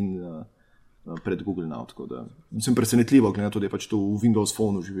Siri in pred Google Now, tako da sem presenetljivo, glede na to, da je pač to v Windows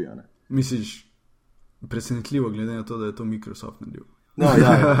Phone živijo, ne. Misliš, presenetljivo, glede na to, da je to Microsoft naredil? No,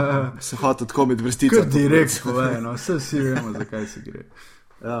 ja. Se hotel tako med vrstica. Kar direkt povej, no, vsi vemo, zakaj se gre.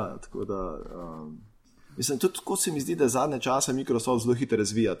 Ja, tako da mislim, tudi tako se mi zdi, da zadnje čase Microsoft zelo hitro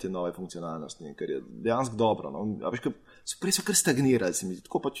razvija te nove funkcionalnosti, ker je dejansko dobro, no. A veš, prej so kar stagnirali, se mi zdi,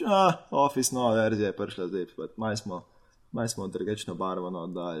 tako pač, Office nova verzija je prišla zdaj, malo smo drugačno barvano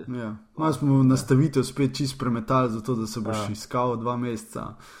oddali. Ja, malo smo nastavitev spet čist premetali, zato da se boš iskal 2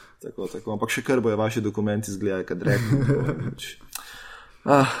 meseca. Tako, ampak še kar bojo vaši dokumenti izgledali, kad rekli.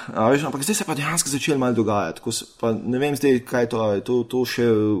 Ampak zdaj se pa dejansko začeli malo dogajati. Pa ne vem zdaj, kaj to še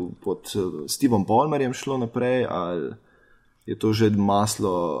pod Stevom Ballmerjem šlo naprej, ali je to že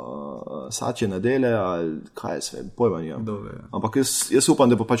maslo sačje nadele, ali kaj je sve, pojma nimam. Ampak jaz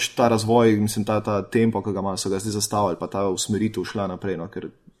upam, da bo pač ta razvoj, mislim, ta tempo, ki ga so ga zdaj zastavili, pa ta usmeritev šla naprej, no, ker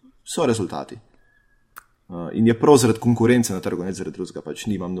so rezultati. In je prav zaradi konkurence na trgu, ne zaradi drugega, pač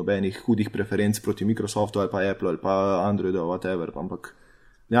nimam nobenih hudih preferenc proti Microsoftu ali pa Apple ali pa Androidu, whatever, ampak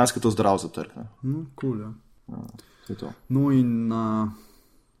dejansko je to zdrav za trg. Ne? No, cool, ja. To je to. No in na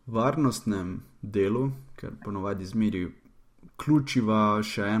varnostnem delu, ker ponovadi zmeri ključiva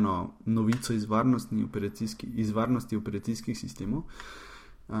še eno novico iz varnosti operacijskih sistemov,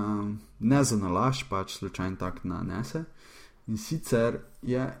 ne za nalašč, pač slučajno tak nanese. In sicer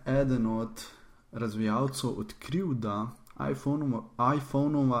je eden od razvijalcev odkril, da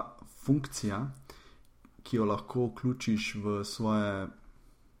iPhone-ova funkcija, ki jo lahko vključiš v svoje,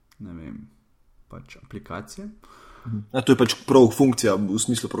 ne vem, pač aplikacije. To je pač prav funkcija v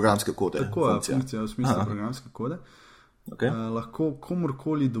smislu programske kode. Tako je, funkcija v smislu programske kode. Okay. Lahko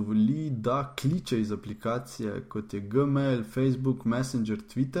komorkoli dovoli, da kliče iz aplikacije, kot je Gmail, Facebook, Messenger,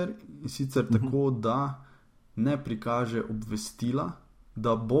 Twitter, in sicer tako, da ne prikaže obvestila,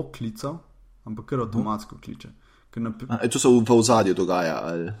 da bo klical, ampak kar avtomatsko kliče. To se v ozadju dogaja?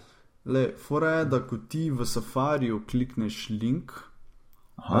 Ali? Fora je, da ko ti v Safariju klikneš link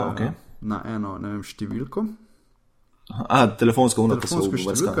na eno, ne vem, številko. Telefonsko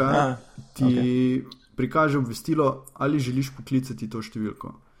številka, ti prikaže obvestilo, ali želiš poklicati to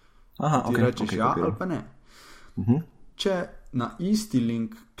številko. Ti rečeš ali pa ne. Če na isti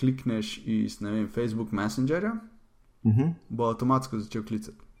link klikneš iz, ne vem, Facebook Messengerja, bo avtomatsko začel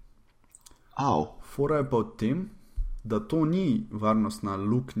klicati. Fora je pa v tem, da to ni varnostna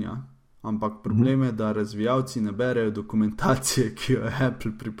luknja, ampak problem je, da razvijalci ne berejo dokumentacije, ki jo je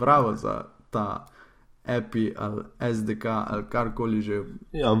Apple pripravil za ta API ali SDK ali karkoli že.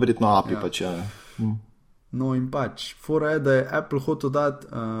 Ja, verjetno API pač je. No in pač, fora je, da je Apple hotel dati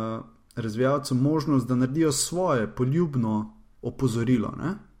razvijalcem možnost, da naredijo svoje poljubno opozorilo,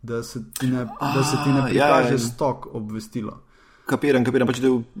 ne? Da se ti ne prikaže stok obvestilo. Kapiram, pač da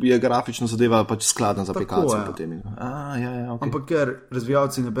je grafično zadeva pač skladna z aplikacijo. Potem. Okay. Ampak ker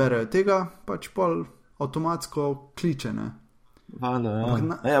razvijalci ne berejo tega, pač pol avtomatsko kliče, ne?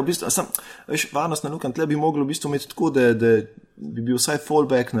 V bistvu, varnostna luka, tle bi moglo v bistvu imeti tako, da bi bil vsaj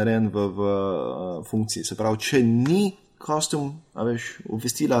fallback narejen v funkciji. Se pravi, če ni custom,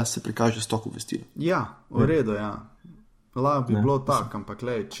 obvestila, se prikaže stok obvestila. Ja, v redu, ja. Lahko bi bilo tako, ampak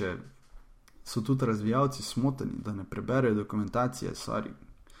če so tudi razvijalci smoteni, da ne preberejo dokumentacije,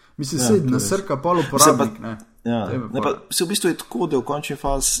 mislim, se nasrka pol uporabnik, ne. Se v bistvu je tako, da v končni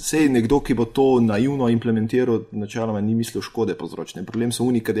fazi sej nekdo, ki bo to naivno implementiral, načeloma ni mislil škode povzročiti. Problem so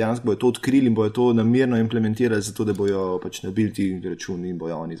oni, ki dejansko bojo to odkrili in bojo to namerno implementirali, zato da bojo pač nabili ti račun in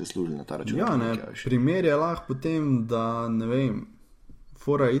bojo oni zaslužili na ta račun. Ja, ne, primer je lahko potem, da ne vem,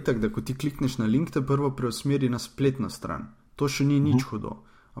 fora je itak, da ko ti klikneš na link, te prvo preusmeri na spletno stran. To še ni nič hudo.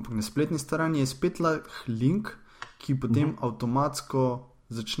 Ampak na spletni strani je spet lahko link, ki potem avtomatsko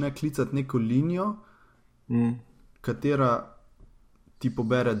začne klicati neko linijo, katera ti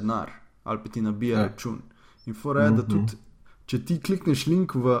pobere denar ali pa ti nabija račun. In fora je, da tudi, če ti klikneš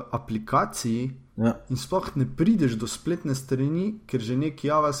link v aplikaciji in sploh ne prideš do spletne strani, ker že nek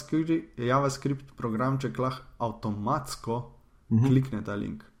JavaScript programček lahko avtomatsko klikne ta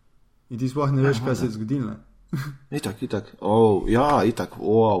link. In ti sploh ne veš, kaj se je zgodilo. Itak. Itak.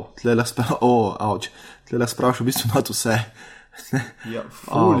 Tle lahko sprašal v bistvu na to vse. Ja,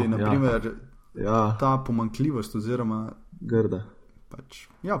 fuli, naprimer, ta pomanjkljivost oziroma grda.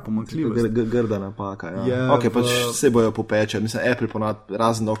 Pomanjkljivost. Grda napaka, pač vse bojo popeče. Mislim, Apple ponad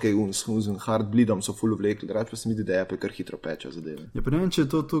razen z hard bleedom so full vlekli, drugače pa se mi zdi, da Apple kar hitro peče zadeve. Ja, pa ne vem, če je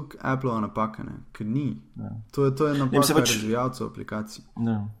to tukaj Apple-ova napaka, ne? Ker ni. To je napaka razvijalcev aplikacij.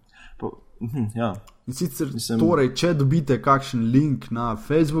 In sicer, torej, če dobite kakšen link na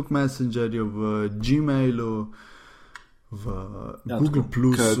Facebook Messengerju, v Gmailu, v Google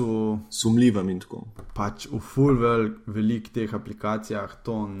Plusu, sumljivem in tako. Pač v full velik teh aplikacijah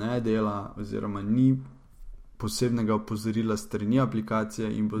to ne dela, oziroma ni posebnega opozorila strani aplikacije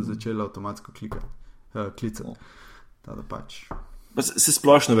in bo začela avtomatsko klicati. Tada pač. Se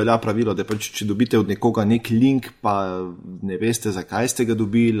splošno velja pravilo, da pač, če dobite od nekoga nek link, pa ne veste, zakaj ste ga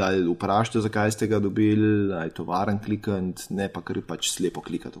dobili, ali vprašate, zakaj ste ga dobili, ali je to varen klikant, ne pa kar pač slepo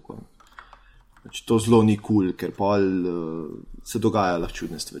klikati. Pač to zelo ni cool, ker pol se dogajajo lahko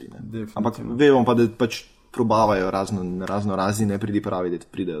čudne stvari. Ampak vemo pa, da pač probavajo razno razni nepridipravi, da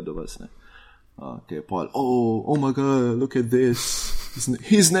pridejo do vas. Ki je pol, oh my god, look at this,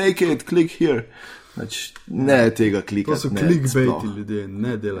 he's naked, click here. Pač ne tega klikati. To so clickbaiti ljudje,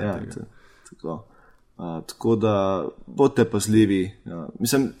 ne delaj tega. Tako da bodite pazljivi.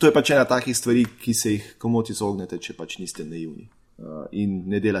 Mislim, to je pač ena takih stvari, ki se jih komot izognete, če pač niste naivni. In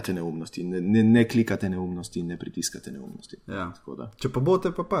ne delate neumnosti, ne klikate neumnosti in ne pritiskate neumnosti. Če pa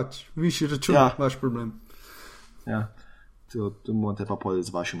boste pa pač, višji račun, vaš problem. Ja, to morate pa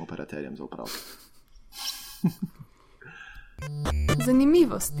povedati z vašim operaterjem za upravljanje.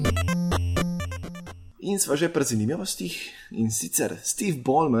 Zanimivosti. In sva že pri zanimivostih, in sicer Steve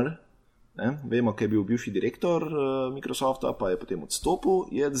Ballmer, vemo, kaj je bil bivši direktor Microsofta, pa je potem odstopil,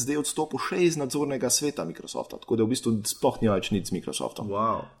 je zdaj odstopil še iz nadzornega sveta Microsofta, tako da v bistvu sploh nima več nič z Microsoftom.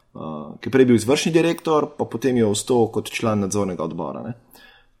 Wow. Ki prej bil izvršni direktor, pa potem je ostal kot član nadzornega odbora.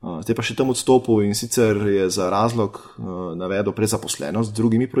 Zdaj pa še tam odstopil in sicer je za razlog navedel prezaposlenost z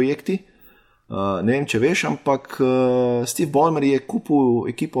drugimi projekti. Ne vem, če veš, ampak Steve Ballmer je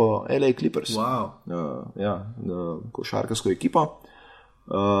kupil ekipo LA Clippers. Wow. Košarkarsko ekipo.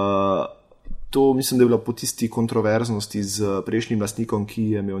 To mislim, da je bila po tisti kontroverznosti z prejšnjim lastnikom, ki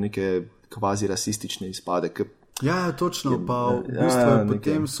je imel neke kvazi rasistične izpade. Ja, točno, pa v bistvu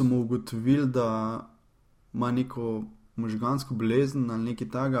potem so mu ugotovili, da ima neko možgansko bolezen ali nekaj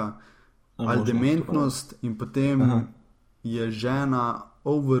taga, ali dementnost in potem je žena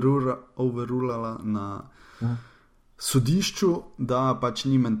overrulala na sodišču, da pač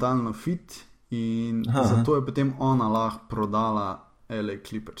ni mentalno fit in zato je potem ona lahko prodala LA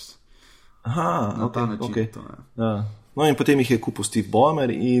Clippers. Na ta način to je. No in potem jih je kupil Steve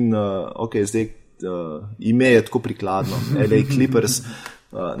Ballmer in zdaj ime je tako prikladno, LA Clippers.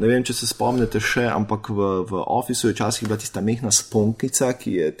 Ne vem, če se spomnite še, ampak v Officeu je včasih bila tista mehna sponkica,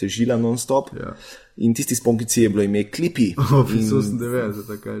 ki je težila non-stop. In tisti sponkici je bilo ime Clippy. Office 98,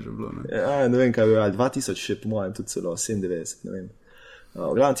 tako je že bilo. Ne vem, kaj je bilo, 2000 še po mojem, tudi celo 97, ne vem.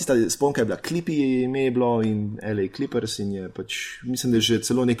 Tista sponka je bila Clippy, ime je bilo in LA Clippers in je pač, mislim, da je že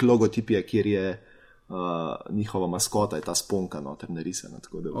celo nek logotip je, kjer je njihova maskota, je ta sponka noter narisana.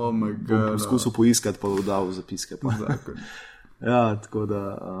 Tako da bom poskusil poiskati, pa dodal zapiske. Ja, tako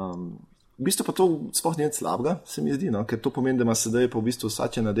da v bistvu pa to sploh ni slabega, se mi zdi, ker to pomeni, da ima sedaj pa v bistvu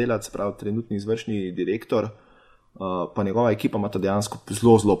Satya Nadella, pravi trenutni izvršni direktor, pa njegova ekipa ima dejansko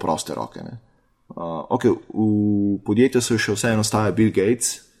zelo proste roke. Okay, v podjetju se še vseeno ostaja Bill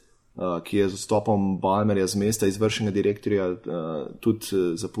Gates, ki je z odstopom Ballmerja z mesta izvršnega direktorja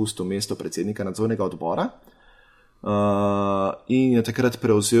tudi zapustil mesto predsednika nadzornega odbora. In je takrat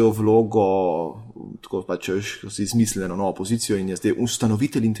prevzel vlogo, tako pač si izmisleno novo pozicijo in je zdaj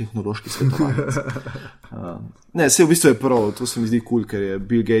ustanovitelj in tehnološki svetovalec. V bistvu je prav, to se mi zdi cool, ker je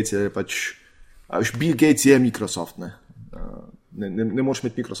Bill Gates je pač, Bill Gates je Microsoft, ne. Ne moreš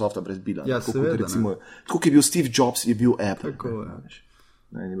imeti Microsofta brez Billa. Ja, seveda. Tako kot je bil Steve Jobs, je bil Apple. Tako je.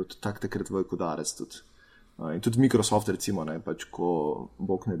 Ne, je bil tak takrat velik udarec tudi. In tudi Microsoft, recimo, ne, pač ko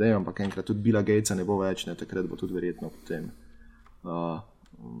bog ne deje, ampak enkrat tudi Billa Gatesa ne bo več, ne, takrat bo tudi verjetno potem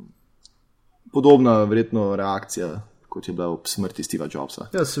podobna verjetno reakcija, kot je bila ob smrti Steva Jobsa.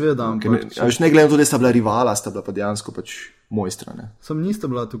 Ja, seveda. Ne gledam tudi, da sta bila rivala, sta bila pa dejansko pač mojstra. Ne. Sam nista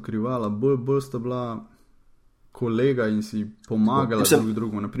bila tu rivala, bolj sta bila kolega in si pomagala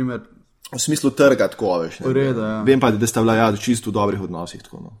drugemu. Naprimer, v smislu trga, tako veš. Ja. Vem pa, da sta bila čisto v dobrih odnosih.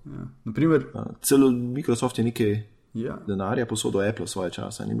 Tako, no. Ja. Naprimer, celo Microsoft je nekaj denarja posodil Apple svoje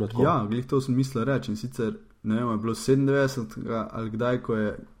časa. Ni bilo tako? Ja, glih to sem mislil reči. In sicer, ne vem, je bilo 97 ali kdaj, ko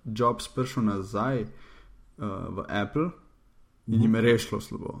je Jobs prišel nazaj v Apple in jim je rešlo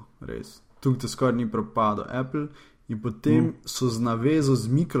slabo, res. Tukaj skoraj ni propadel Apple in potem so z navezo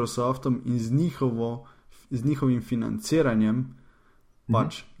z Microsoftom in z njihovim financiranjem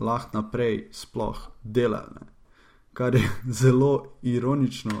pač lahko naprej sploh delali. Kar je zelo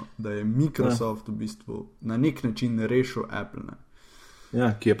ironično, da je Microsoft v bistvu na nek način rešil Apple. Ne.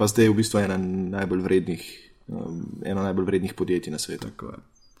 Ja, ki je pa zdaj v bistvu eno najbolj vrednih podjetij na svetu. Tako je.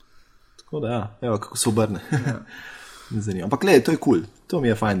 Tako da, evo, kako se obrne. Ja. Ampak gled, to je cool. To mi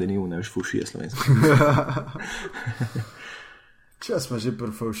je fajn, da ni vneš fušije slovensko. Če smo že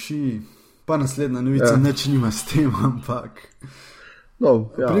pri fušiji, pa naslednja novica nič nima s tem, ampak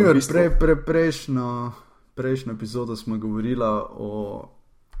primer, prejšnjo epizodo smo govorila o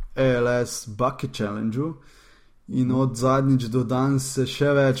ALS Bucket Challenge-u in od zadnjič do danes se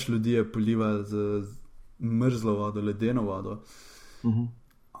še več ljudi je polivalo z mrzlo vodo, ledeno vodo.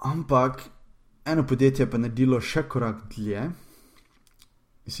 Ampak eno podjetje pa naredilo še korak dlje,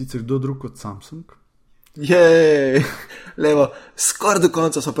 in sicer kdo drug kot Samsung. Levo, skoraj do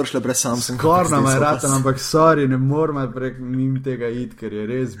konca so prišle brez Samsunga. Skoraj nam je ratan, ampak sorry, ne moramo mimo tega iti, ker je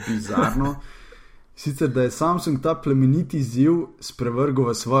res bizarno. Sicer, da je Samsung ta plemeniti izziv sprevrgel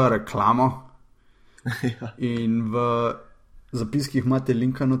v svojo reklamo in v zapiskih imate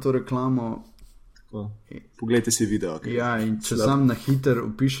linka na to reklamo. Poglejte si video. Okay. Ja, in če sam na hiter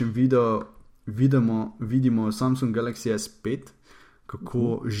opišem video, vidimo Samsung Galaxy S5,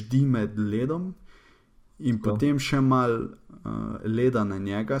 kako ždi med ledom. In potem še malo leda na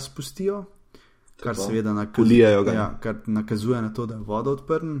njega spustijo, kar seveda nakazuje na to, da je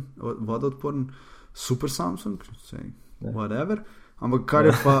vodoodporen, super Samsung, whatever. Ampak kar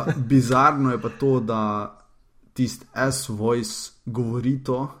je pa bizarno, je pa to, da tist S-Voice govori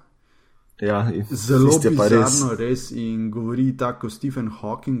to, zelo bizarno res in govori tako Stephen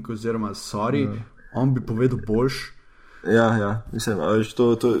Hawking oziroma on bi povedal boljš. Ja, mislim,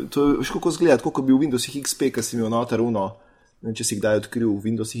 to veš kako zgleda, tako kot bi v Windowsih XP, ki si imel noter če si kdaj odkril, v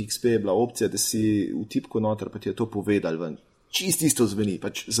Windowsih XP je bila opcija, da si v tipko noter, pa ti je to povedal ven. Čist isto zveni,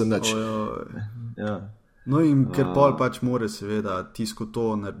 pač za nič. Ja. No in ker pol pač more seveda tisko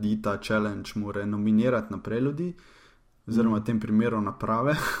to naredi, ta challenge more nominirati naprej ljudi, oziroma v tem primeru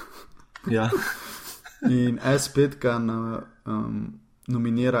naprave. Ja. In S5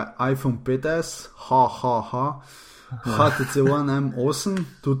 nominira iPhone 5S, HTC One M8,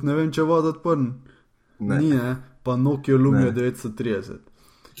 tudi ne vem, če je vodoodporen. Ni, ne? Pa Nokia Lumia 930.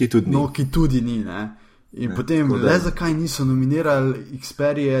 Ki tudi ni. No, ki tudi ni, ne? In potem, le zakaj niso nominirali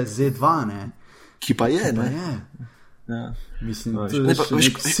Xperia Z2, ne? Ki pa je, ne? Ja. Mislim, to je še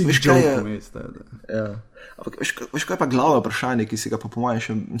nek sick joke mesta. Ja. Veš, kaj je pa glavno vprašanje, ki si ga pa po mojem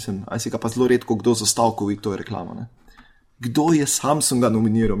še, mislim, ali si ga pa zelo redko kdo zastavkovi to reklamo, ne? Kdo je Samsunga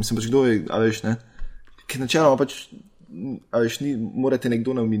nominiral? Mislim, pač kdo je, a veš, ne? Ker načeloma pač, a veš, morate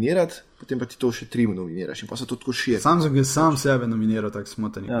nekdo nominirati, potem pa ti to še 3 nominiraš in pa se to tako širi. Samsung je sam sebe nominiral, tako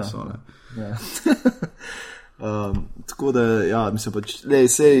smotani posole. Ja. Tako da, ja, mislim pač,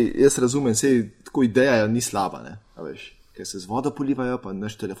 jaz razumem, tako ideja ni slaba, ne, a veš, ker se z vodo polivajo, pa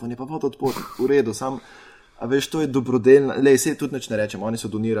naš telefon je pa vodoodporen, v redu, sam, a veš, to je dobrodelno, tudi nič ne rečem, oni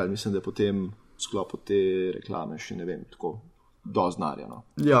so donirali, mislim, da potem sklopu te reklame še ne vem, tako dosti denarja, no.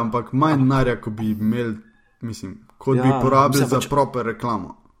 Ja, ampak manj denarja, ko bi imeli, mislim, kot bi porabili za proper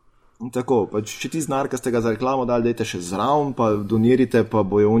reklamo. Tako, pač, če ti znar, ki ste ga za reklamo dali, dajte še zraven, pa donirite, pa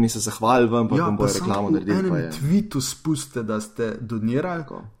bojo oni se zahvalili vam, pa vam bojo reklamo naredili. Ja, pa v enem tweetu spustite, da ste donirali,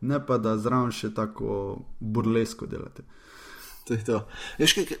 tako. Ne pa da zraven še tako burlesko delate. To je to.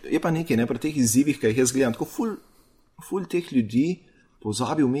 Je pa nekaj, ne, pri teh izzivih, ki jih jaz gledam, tako ful teh ljudi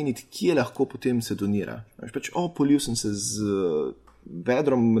pozabi omeniti, kje lahko potem se donira. Pač, polil sem se z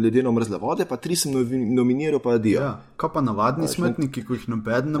vedrom ledeno mrzle vode, pa 3 sem nominiral, pa adijo. Ja, kaj pa navadni smetniki, ko jih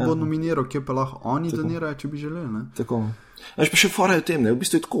nobeden ne bo nominiral, kje pa lahko oni donirajo, če bi želeli, ne? Tako. Pa še fora je v tem, ne? V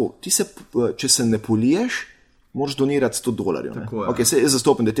bistvu je tako, če se ne poliješ, moraš donirati $100. Tako je. Okay, se jaz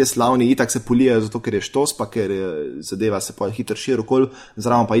zastopim, da te slavni itak se polijajo, zato ker je štos, pa ker zadeva se pa hitro širi okoli,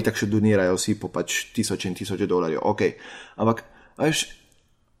 zraven pa itak še donirajo vsi po pač $1000 in $1000. Ok, ampak, veš,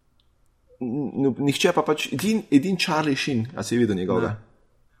 nihče pa pač, edin Charlie Sheen, a si videl njegovega?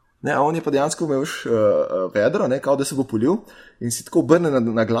 Ne, on je pa dejansko imel vedro, ne, kao da se bo polil in si tako obrne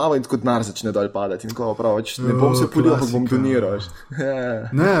na glavo in tako denar začne dol padati. In tako prav, ne bom se polil, ampak bom doniral.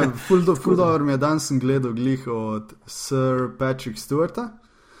 Ne, ful dobro mi je, danes sem gledal glih od Sir Patrick Stewarta.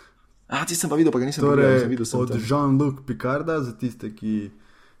 Ti sem pa videl, pa ga nisem videl. Od Jean-Luc Picarda, za tiste, ki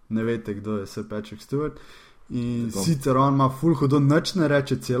ne vete, kdo je Sir Patrick Stewart. In sicer on ima ful hudo, nič ne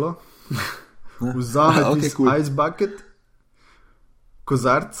reče celo. Vzame cool. Ice bucket,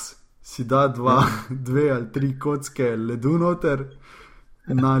 kozarc, si da 2 ali 3 kocke ledu noter,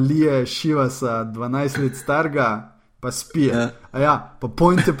 nalije Šivasa 12 let starega, pa spije. Pa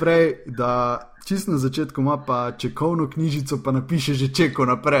pointe prej, da čisto na začetku ima pa čekovno knjižico, pa napiše že čeko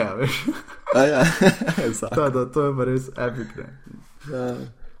naprej, veš. To je pa res epic, ne.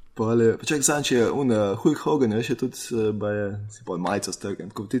 Počakaj, sam, če je Hulk Hogan, veš, je tudi, si pa majico strgen,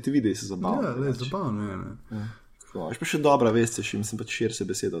 tako ti vidi, se zabavno. Ja, le, zabavno je, Veš pa še dobra veste, mislim pa šir se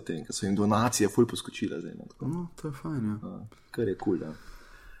beseda o tem, ker so jim donacije ful poskočile zdaj. No, to je fajn, ja. Kar je cool, ja.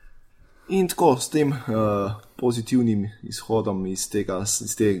 In tako, s tem pozitivnim izhodom iz te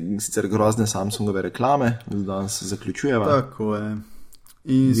sicer grozne Samsungove reklame, danes zaključujeva. Tako je.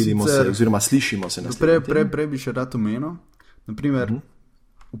 Vidimo se, oziroma slišimo se naslednji teden. Prej bi še rad omenil, naprimer,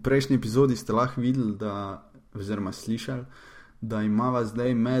 v prejšnji epizodi ste lahko videli, oziroma slišali, da imava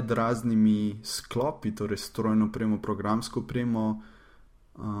zdaj med raznimi sklopi, torej strojno opremo, programsko opremo,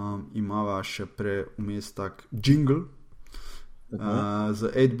 imava še vmes tak jingle z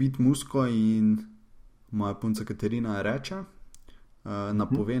 8-bit muziko in moja punca Katarina reče,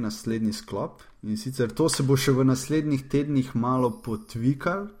 napove naslednji sklop in sicer to se bo še v naslednjih tednih malo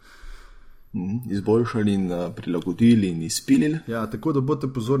potvikal, izboljšali in prilagodili in izpilili. Ja, tako da boste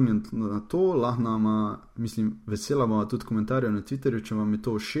pozorni na to, lahko nama, vesela bomo tudi komentarjev na Twitterju, če vam je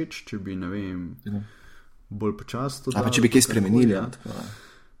to všeč, če bi, ne vem, bolj počasno. Pa če bi kaj spremenili.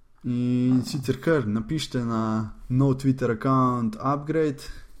 In sicer kar, napište na nov Twitter account Upgrade,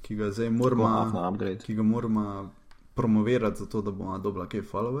 ki ga zdaj moramo promovirati, zato da bomo dobila kaj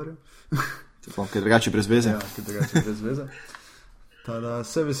followerjev. Ker drugače brez veze. Ja, ker drugače brez veze. Tada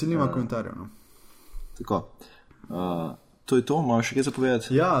se veselimo komentarjev. No. Tako. To je to, imaš še kaj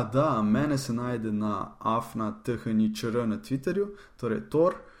zapovedati? Ja, da, mene se najde na afna.thničr na Twitterju, torej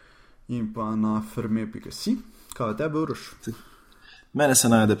Tor, in pa na ferme.si. Kaj tebe, Uroš? Mene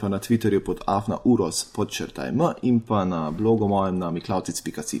se najde pa na Twitterju pod afnauros_m in pa na blogu mojem na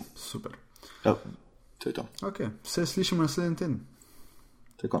miklavcic.si. Super. Ja, to je to. Ok, vse slišimo naslednji teden.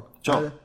 Tako, čau. Ajde.